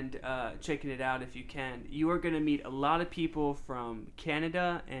recommend checking it out if you can. You are going to meet a lot of people from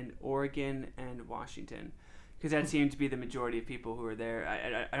Canada and Oregon and Washington, because that seemed to be the majority of people who were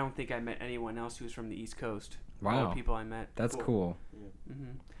there. I don't think I met anyone else who was from the East Coast. Wow. All the people I met. That's cool.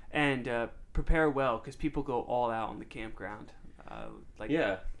 Mm-hmm. And prepare well, because people go all out on the campground.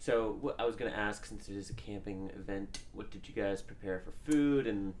 So I was going to ask, since it is a camping event, what did you guys prepare for food?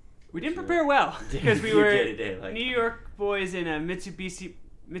 And we didn't prepare well, because we were like... New York boys in a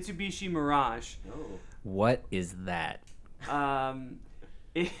Mitsubishi Mirage. Oh. What is that?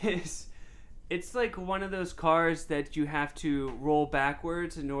 It's like one of those cars that you have to roll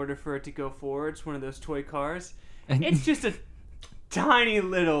backwards in order for it to go forwards. One of those toy cars. It's just a tiny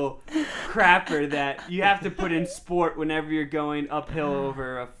little crapper that you have to put in sport whenever you're going uphill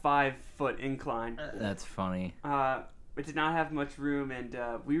over a 5-foot incline. That's funny. It did not have much room, and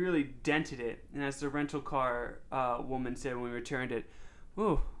we really dented it. And as the rental car woman said when we returned it,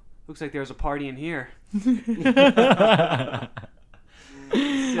 "Ooh, looks like there's a party in here."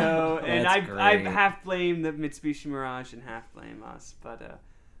 So, and I've half blamed the Mitsubishi Mirage and half blame us, but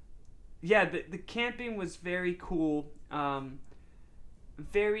the camping was very cool.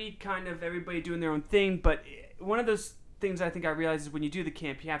 Very kind of everybody doing their own thing, but one of those things I think I realized is when you do the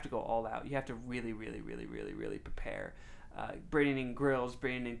camp, you have to go all out. You have to really, really, really, really, really prepare. Bringing in grills,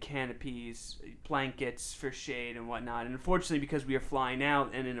 bringing in canopies, blankets for shade and whatnot. And unfortunately, because we were flying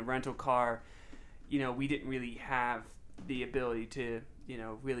out and in a rental car, we didn't really have the ability to,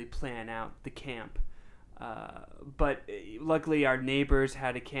 really plan out the camp. But luckily, our neighbors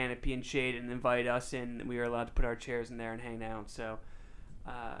had a canopy and shade and invited us in, and we were allowed to put our chairs in there and hang out. So,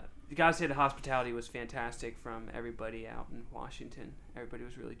 you gotta say the hospitality was fantastic from everybody out in Washington. Everybody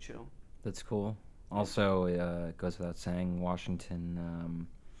was really chill. That's cool. Also, it goes without saying, Washington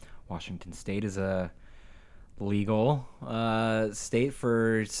State is a legal state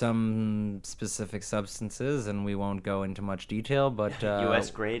for some specific substances, and we won't go into much detail. But U.S.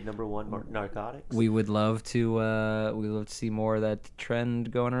 grade #1 narcotics. We would love to see more of that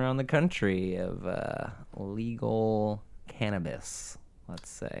trend going around the country of legal cannabis. Let's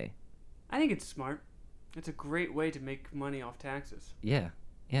say. I think it's smart. It's a great way to make money off taxes. Yeah.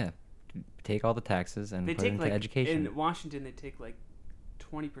 Take all the taxes and put it into education. In Washington, they take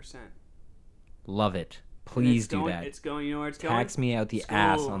 20%. Love it. Please do that. It's going. You know where it's going? Tax me out the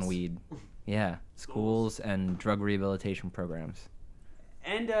ass on weed. Yeah. Schools and drug rehabilitation programs.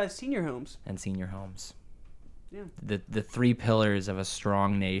 And senior homes. Yeah. The 3 pillars of a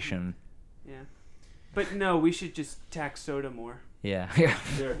strong nation. Yeah. But no, we should just tax soda more. Yeah.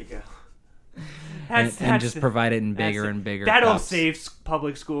 There we go. And just provide it in bigger and bigger That'll cups. save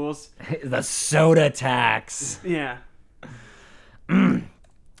public schools. The soda tax. Yeah.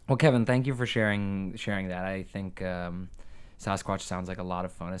 Well, Kevin, thank you for sharing that. I think Sasquatch sounds like a lot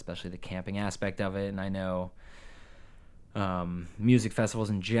of fun, especially the camping aspect of it. And I know music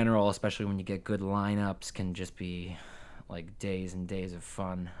festivals in general, especially when you get good lineups, can just be like days and days of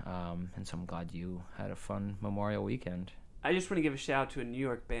fun. And so I'm glad you had a fun Memorial weekend. I just want to give a shout out to a New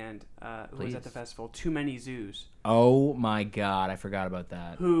York band who was at the festival, Too Many Zoos. Oh my God, I forgot about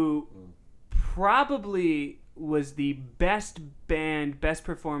that. Who probably was the best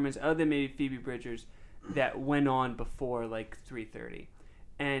performance, other than maybe Phoebe Bridgers, that went on before 3:30.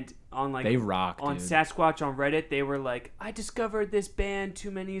 and on like They rock, on dude. Sasquatch on Reddit, they were like, I discovered this band, Too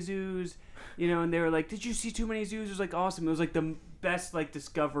Many Zoos, and they were like, did you see Too Many Zoos? It was like awesome. It was like the best like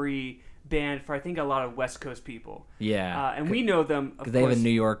discovery band for I think a lot of West Coast people. Yeah. And we know them. Of Because they have a course, New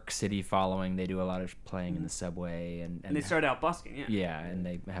York City following. They do a lot of playing in the subway. And and they started out busking. Yeah. Yeah, and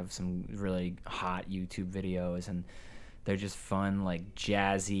they have some really hot YouTube videos, and they're just fun, like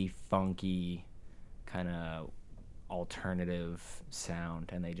jazzy, funky, kind of alternative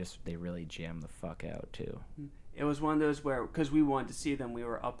sound, and they really jam the fuck out too. It was one of those where, because we wanted to see them, we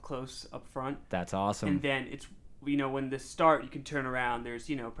were up close, up front. That's awesome. And then it's, when the start, you can turn around, there's,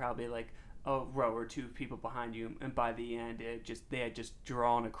 probably like a row or two of people behind you. And by the end, they had just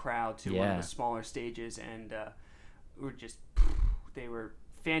drawn a crowd to one of the smaller stages. And they were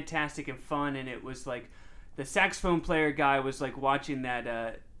fantastic and fun. And it was like, the saxophone player guy was like watching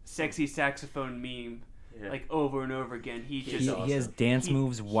that sexy saxophone meme. Yeah. Like over and over again. He has dance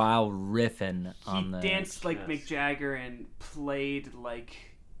moves while riffing on the. He danced like Mick Jagger and played like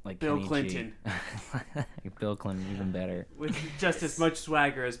Bill Kenny G. Clinton. Bill Clinton, even better. With just as much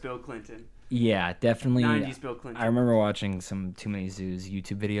swagger as Bill Clinton. Yeah, definitely. 90s Bill Clinton. I remember watching some Too Many Zoos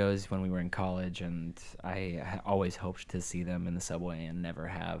YouTube videos when we were in college, and I always hoped to see them in the subway and never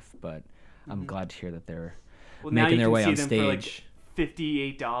have. But I'm glad to hear that they're making their way on stage.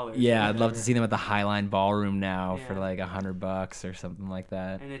 $58. Yeah, I'd love to see them at the Highline Ballroom now for like $100 or something like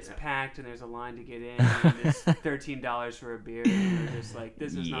that. And it's packed, and there's a line to get in, and it's $13 for a beer. And you're just like,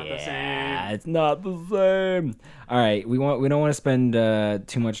 this is not the same. Yeah, it's not the same. All right, we don't want to spend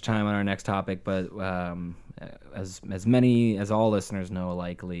too much time on our next topic, but as all listeners know,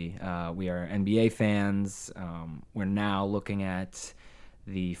 likely we are NBA fans. We're now looking at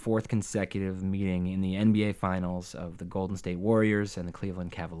the fourth consecutive meeting in the NBA Finals of the Golden State Warriors and the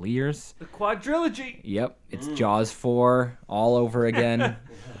Cleveland Cavaliers. The quadrilogy. Yep, it's Jaws 4 all over again.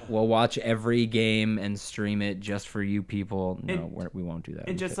 We'll watch every game and stream it just for you people. No, we won't do that.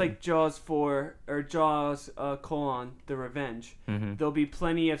 And just like Jaws 4, or Jaws, The Revenge, there'll be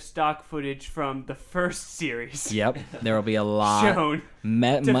plenty of stock footage from the first series. Yep, there will be a lot. Shown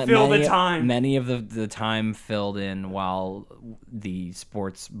to fill the time. Many of the time filled in while the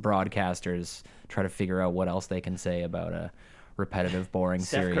sports broadcasters try to figure out what else they can say about a repetitive, boring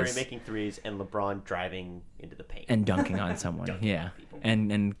series. Steph Curry making threes and LeBron driving into the paint. And dunking on someone, yeah.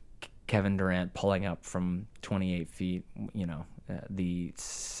 And Kevin Durant pulling up from 28 feet, the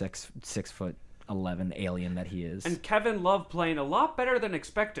 6'11" alien that he is. And Kevin Love playing a lot better than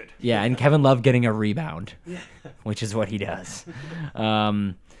expected. Yeah, and Kevin Love getting a rebound, which is what he does.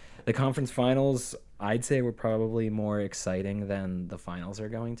 The conference finals, I'd say, were probably more exciting than the finals are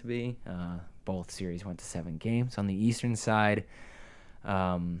going to be. Both series went to 7 games. On the Eastern side,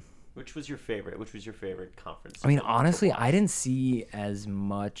 which was your favorite? Which was your favorite conference? I mean, honestly, I didn't see as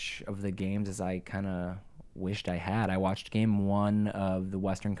much of the games as I kind of wished I had. I watched game 1 of the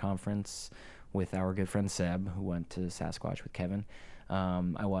Western Conference with our good friend Seb, who went to Sasquatch with Kevin.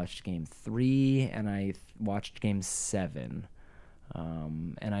 I watched game 3, and I watched game 7.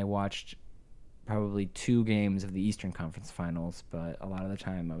 And I watched probably 2 games of the Eastern Conference Finals, but a lot of the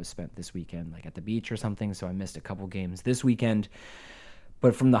time I was spent this weekend like at the beach or something, so I missed a couple games this weekend.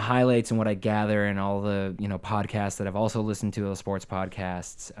 But from the highlights and what I gather and all the podcasts that I've also listened to, the sports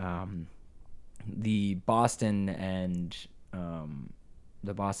podcasts, the Boston and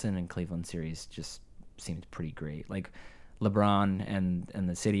Cleveland series just seemed pretty great. Like LeBron and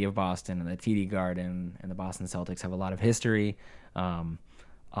the city of Boston and the TD Garden and the Boston Celtics have a lot of history.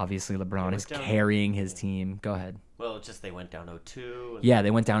 Obviously, LeBron is carrying his team. Go ahead. Well, it's just they went down 0-2. Yeah,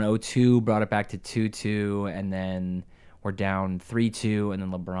 they went down 0-2, brought it back to 2-2, and then we're down 3-2, and then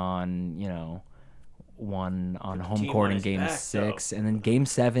LeBron, won on home court in Game 6. And then Game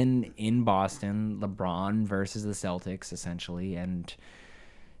 7 in Boston, LeBron versus the Celtics, essentially, and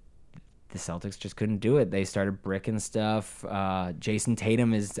the Celtics just couldn't do it. They started bricking stuff. Jason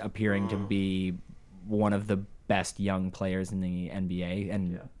Tatum is appearing to be one of the best young players in the NBA,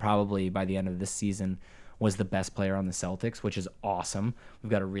 and probably by the end of this season was the best player on the Celtics, which is awesome.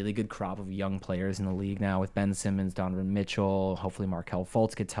 We've got a really good crop of young players in the league now with Ben Simmons, Donovan Mitchell. Hopefully Markelle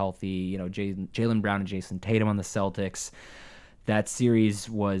Fultz gets healthy. Jaylen Brown and Jason Tatum on the Celtics. That series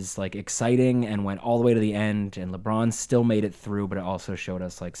was like exciting and went all the way to the end, and LeBron still made it through, but it also showed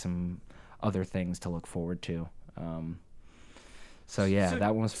us like some other things to look forward to. So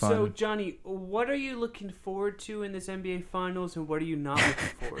that one was fun. So Johnny, what are you looking forward to in this NBA Finals, and what are you not looking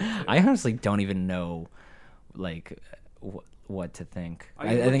forward to? I honestly don't even know, what to think.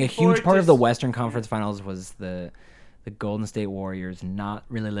 I think a huge part of the Western Conference Finals was the the Golden State Warriors not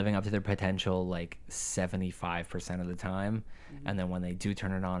really living up to their potential like 75% of the time. And then when they do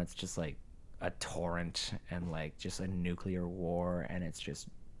turn it on, it's just like a torrent and like just a nuclear war. And it's just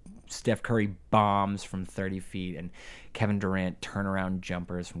Steph Curry bombs from 30 feet and Kevin Durant turnaround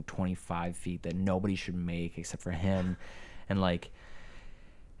jumpers from 25 feet that nobody should make except for him. And like,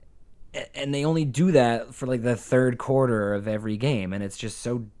 and they only do that for like the third quarter of every game. And it's just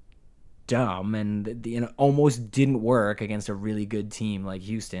so dumb, and almost didn't work against a really good team like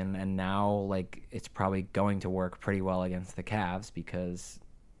Houston, and now like it's probably going to work pretty well against the Cavs because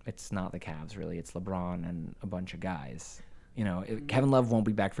it's not the Cavs really, it's LeBron and a bunch of guys. Kevin Love won't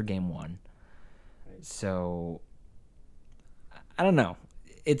be back for game 1, so I don't know.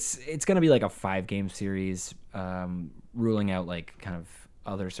 It's gonna be like a 5-game series, ruling out like kind of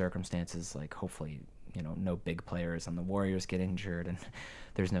other circumstances, like hopefully no big players on the Warriors get injured and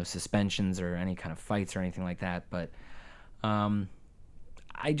there's no suspensions or any kind of fights or anything like that. But I'm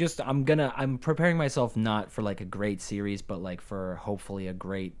preparing myself not for like a great series, but like for hopefully a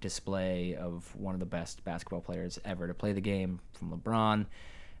great display of one of the best basketball players ever to play the game from LeBron.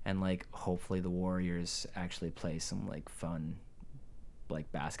 And like hopefully the Warriors actually play some like fun like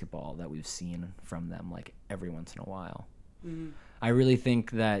basketball that we've seen from them like every once in a while. Mm-hmm. I really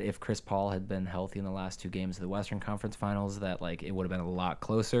think that if Chris Paul had been healthy in the last 2 games of the Western Conference Finals, that like it would have been a lot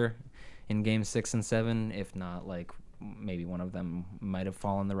closer in Games 6 and 7. If not, like maybe one of them might have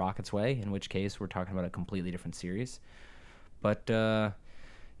fallen the Rockets' way. In which case, we're talking about a completely different series. But we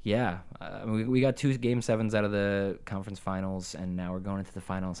got 2 Game 7s out of the conference finals, and now we're going into the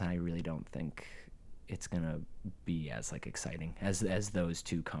finals. And I really don't think it's gonna be as like exciting as those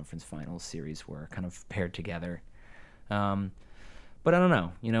 2 conference finals series were kind of paired together. But I don't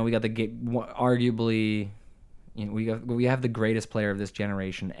know. We got arguably, we have the greatest player of this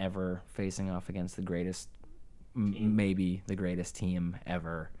generation ever facing off against the greatest, maybe the greatest team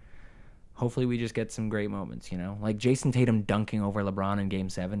ever. Hopefully, we just get some great moments. Like Jason Tatum dunking over LeBron in Game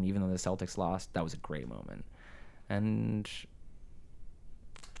 7, even though the Celtics lost. That was a great moment. And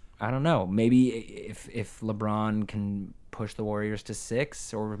I don't know. Maybe if LeBron can push the Warriors to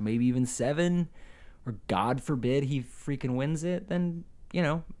 6 or maybe even 7. Or God forbid he freaking wins it, then,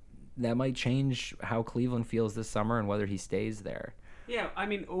 that might change how Cleveland feels this summer and whether he stays there. Yeah, I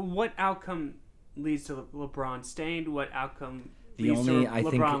mean, what outcome leads to LeBron staying? What outcome leads to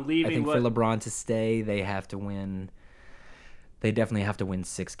LeBron leaving? I think for LeBron to stay, they have to win. They definitely have to win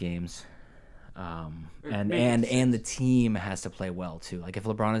 6 games. And the team has to play well, too. Like, if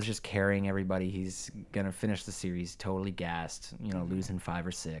LeBron is just carrying everybody, he's going to finish the series totally gassed, losing 5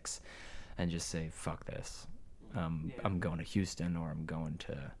 or 6. And just say, fuck this. I'm going to Houston or I'm going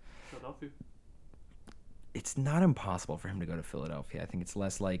to Philadelphia. It's not impossible for him to go to Philadelphia. I think it's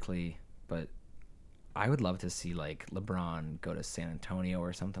less likely, but I would love to see like LeBron go to San Antonio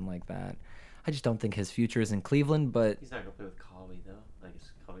or something like that. I just don't think his future is in Cleveland, but he's not going to play with Kawhi though. I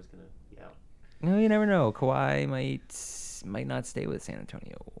guess Kawhi's going to be out. No, you never know. Kawhi might not stay with San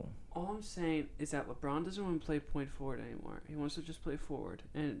Antonio. All I'm saying is that LeBron doesn't want to play point forward anymore. He wants to just play forward.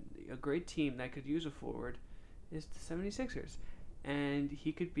 And a great team that could use a forward is the 76ers. And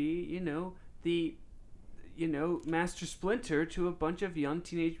he could be, the Master Splinter to a bunch of young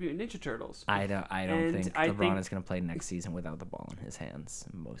Teenage Mutant Ninja Turtles. I don't think LeBron is going to play next season without the ball in his hands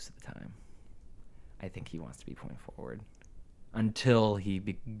most of the time. I think he wants to be point forward until he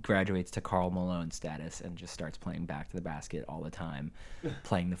graduates to Karl Malone status and just starts playing back to the basket all the time,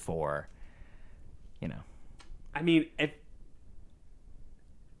 playing the 4. I mean, if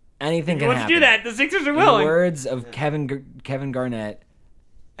anything can happen. To do that, the Sixers are willing. In the words of Kevin Garnett,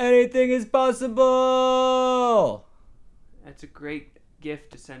 anything is possible. That's a great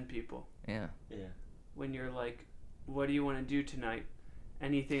gift to send people. Yeah. When you're like, what do you want to do tonight?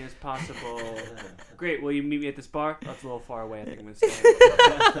 Anything is possible. Great. Will you meet me at this bar? That's a little far away. I think I'm gonna stay.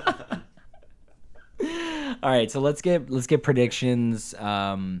 All right. So let's get predictions.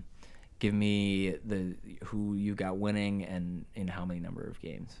 Give me who you got winning and in how many number of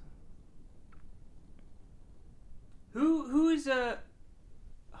games. Who is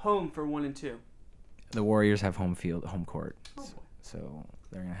home for 1 and 2? The Warriors have home court. Oh. So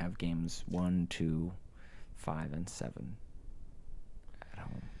they're gonna have games 1, 2, 5, and 7.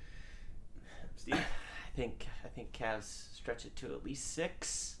 Home. Steve, I think Cavs stretch it to at least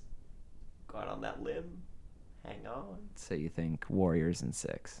 6. Go out on that limb. Hang on. So you think Warriors in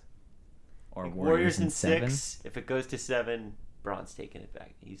 6, or Warriors in 7? 6? If it goes to 7, Bron's taking it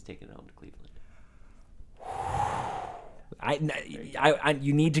back. He's taking it home to Cleveland.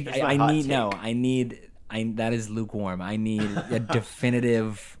 That is lukewarm. I need a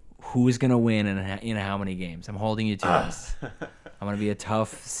definitive who's gonna win and in how many games. I'm holding you to this. I'm gonna be a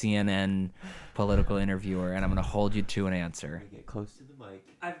tough CNN political interviewer, and I'm gonna hold you to an answer. Get close to the mic.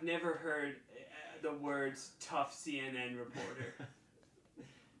 I've never heard the words "tough CNN reporter."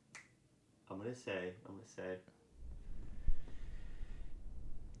 I'm gonna say.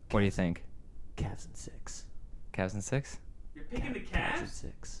 What do you think? Cavs in 6. Cavs in 6? You're picking the Cavs in Cavs?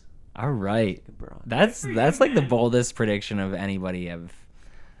 6. All right. LeBron. That's Good for that's you, like the man. boldest prediction of anybody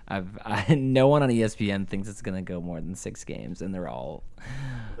no one on ESPN thinks it's gonna go more than 6 games, and they're all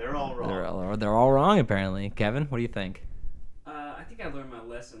wrong. they're all wrong apparently. Kevin, what do you think? I think I learned my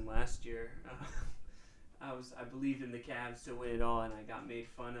lesson last year. I believed in the Cavs to win it all, and I got made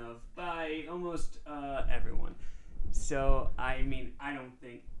fun of by almost everyone. So I mean, I don't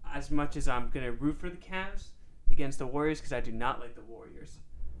think as much as I'm gonna root for the Cavs against the Warriors because I do not like the Warriors.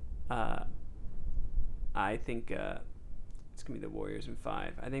 I think it's gonna be the Warriors in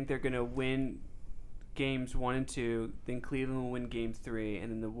 5. I think they're gonna win games 1 and 2. Then Cleveland will win game 3,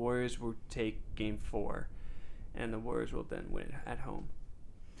 and then the Warriors will take game 4, and the Warriors will then win it at home.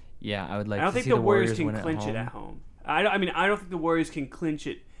 Yeah, I would like I don't to think see the the Warriors can win clinch it at home. I don't think the Warriors can clinch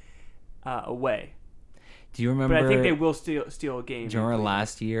it away. Do you remember? But I think they will steal a game. Do you remember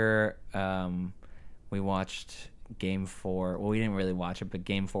last year we watched Game 4? Well, we didn't really watch it, but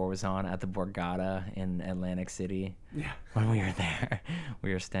Game 4 was on at the Borgata in Atlantic City. Yeah. When we were there,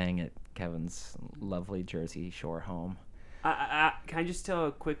 we were staying at Kevin's lovely Jersey Shore home. Can I just tell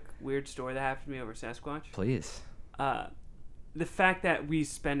a quick weird story that happened to me over Sasquatch? Please. The fact that we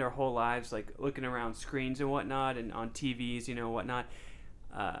spend our whole lives like looking around screens and whatnot and on TVs, whatnot,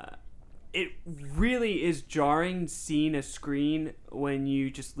 it really is jarring seeing a screen when you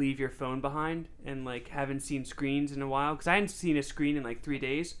just leave your phone behind and like haven't seen screens in a while. Because I hadn't seen a screen in like 3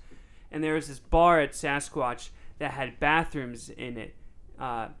 days, and there was this bar at Sasquatch that had bathrooms in it.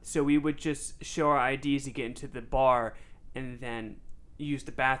 So we would just show our IDs to get into the bar, and then use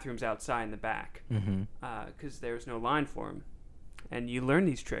the bathrooms outside in the back because there was no line for them. And you learn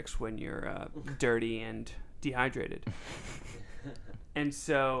these tricks when you're dirty and dehydrated. And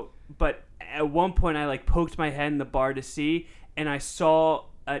so, but at one point I like poked my head in the bar to see, and I saw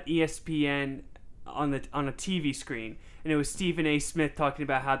an ESPN on a TV screen, and it was Stephen A. Smith talking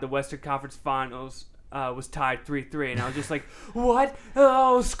about how the Western Conference Finals was tied 3-3, and I was just like, "What?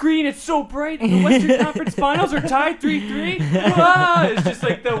 Oh, screen! It's so bright! The Western Conference Finals are tied 3-3." It's just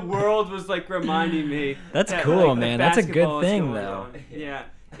like the world was like reminding me. That's that, cool, like, man. That's a good basketball is thing, going though. on. Yeah,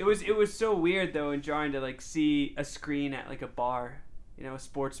 it was so weird though and jarring to like see a screen at like a bar, a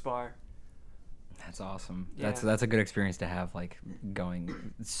sports bar. That's awesome. Yeah. That's a good experience to have, like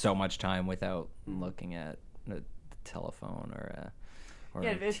going so much time without looking at a telephone or a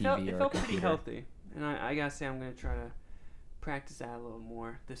It TV felt or a pretty computer. healthy, and I gotta say I'm gonna try to practice that a little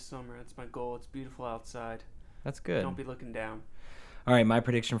more this summer. That's my goal. It's beautiful outside. That's good. Don't be looking down. All right, my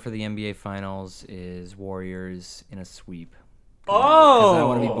prediction for the NBA Finals is Warriors in a sweep. Oh, Because I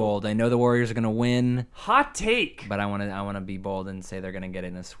want to be bold. I know the Warriors are going to win, hot take. but I want to be bold and say they're going to get it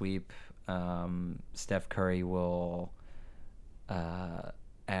in a sweep. Steph Curry will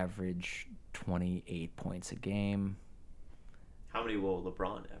average 28 points a game. How many will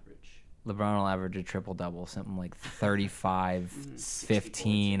LeBron average? LeBron will average a triple-double, something like 35,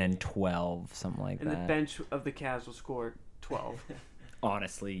 15, and 12, something like And that. the bench of the Cavs will score 12.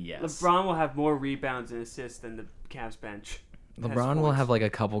 Honestly, yes. LeBron will have more rebounds and assists than the Cavs bench. LeBron will have like a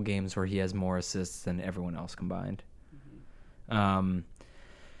couple games where he has more assists than everyone else combined.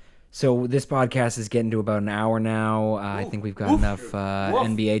 So this podcast is getting to about an hour now. I think we've got enough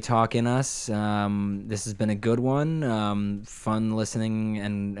NBA talk in us. This has been a good one. Fun listening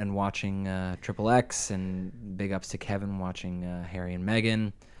and watching Triple X, and big ups to Kevin watching Harry and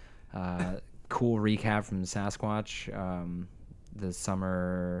Meghan. Cool recap from Sasquatch. The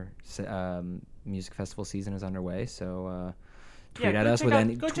summer music festival season is underway, so tweet at us with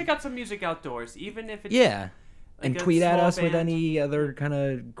any. Go check out some music outdoors, even if it's And like a tweet at small us with band. any other kind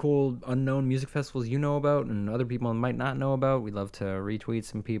of cool unknown music festivals you know about and other people might not know about. We'd love to retweet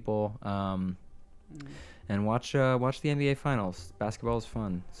some people. And watch the NBA Finals. Basketball is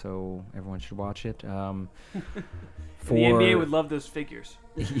fun, so everyone should watch it. The NBA would love those figures.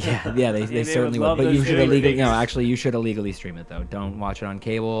 yeah, they NBA certainly would would. love But you those should big illegally, figures. actually, you should illegally stream it though. Don't watch it on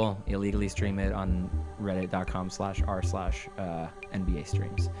cable. Illegally stream it on reddit.com/r/NBA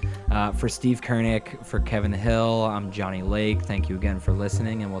streams. For Steve Koenig, for Kevin Hill, I'm Johnny Lake. Thank you again for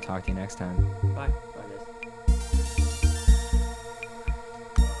listening, and we'll talk to you next time. Bye.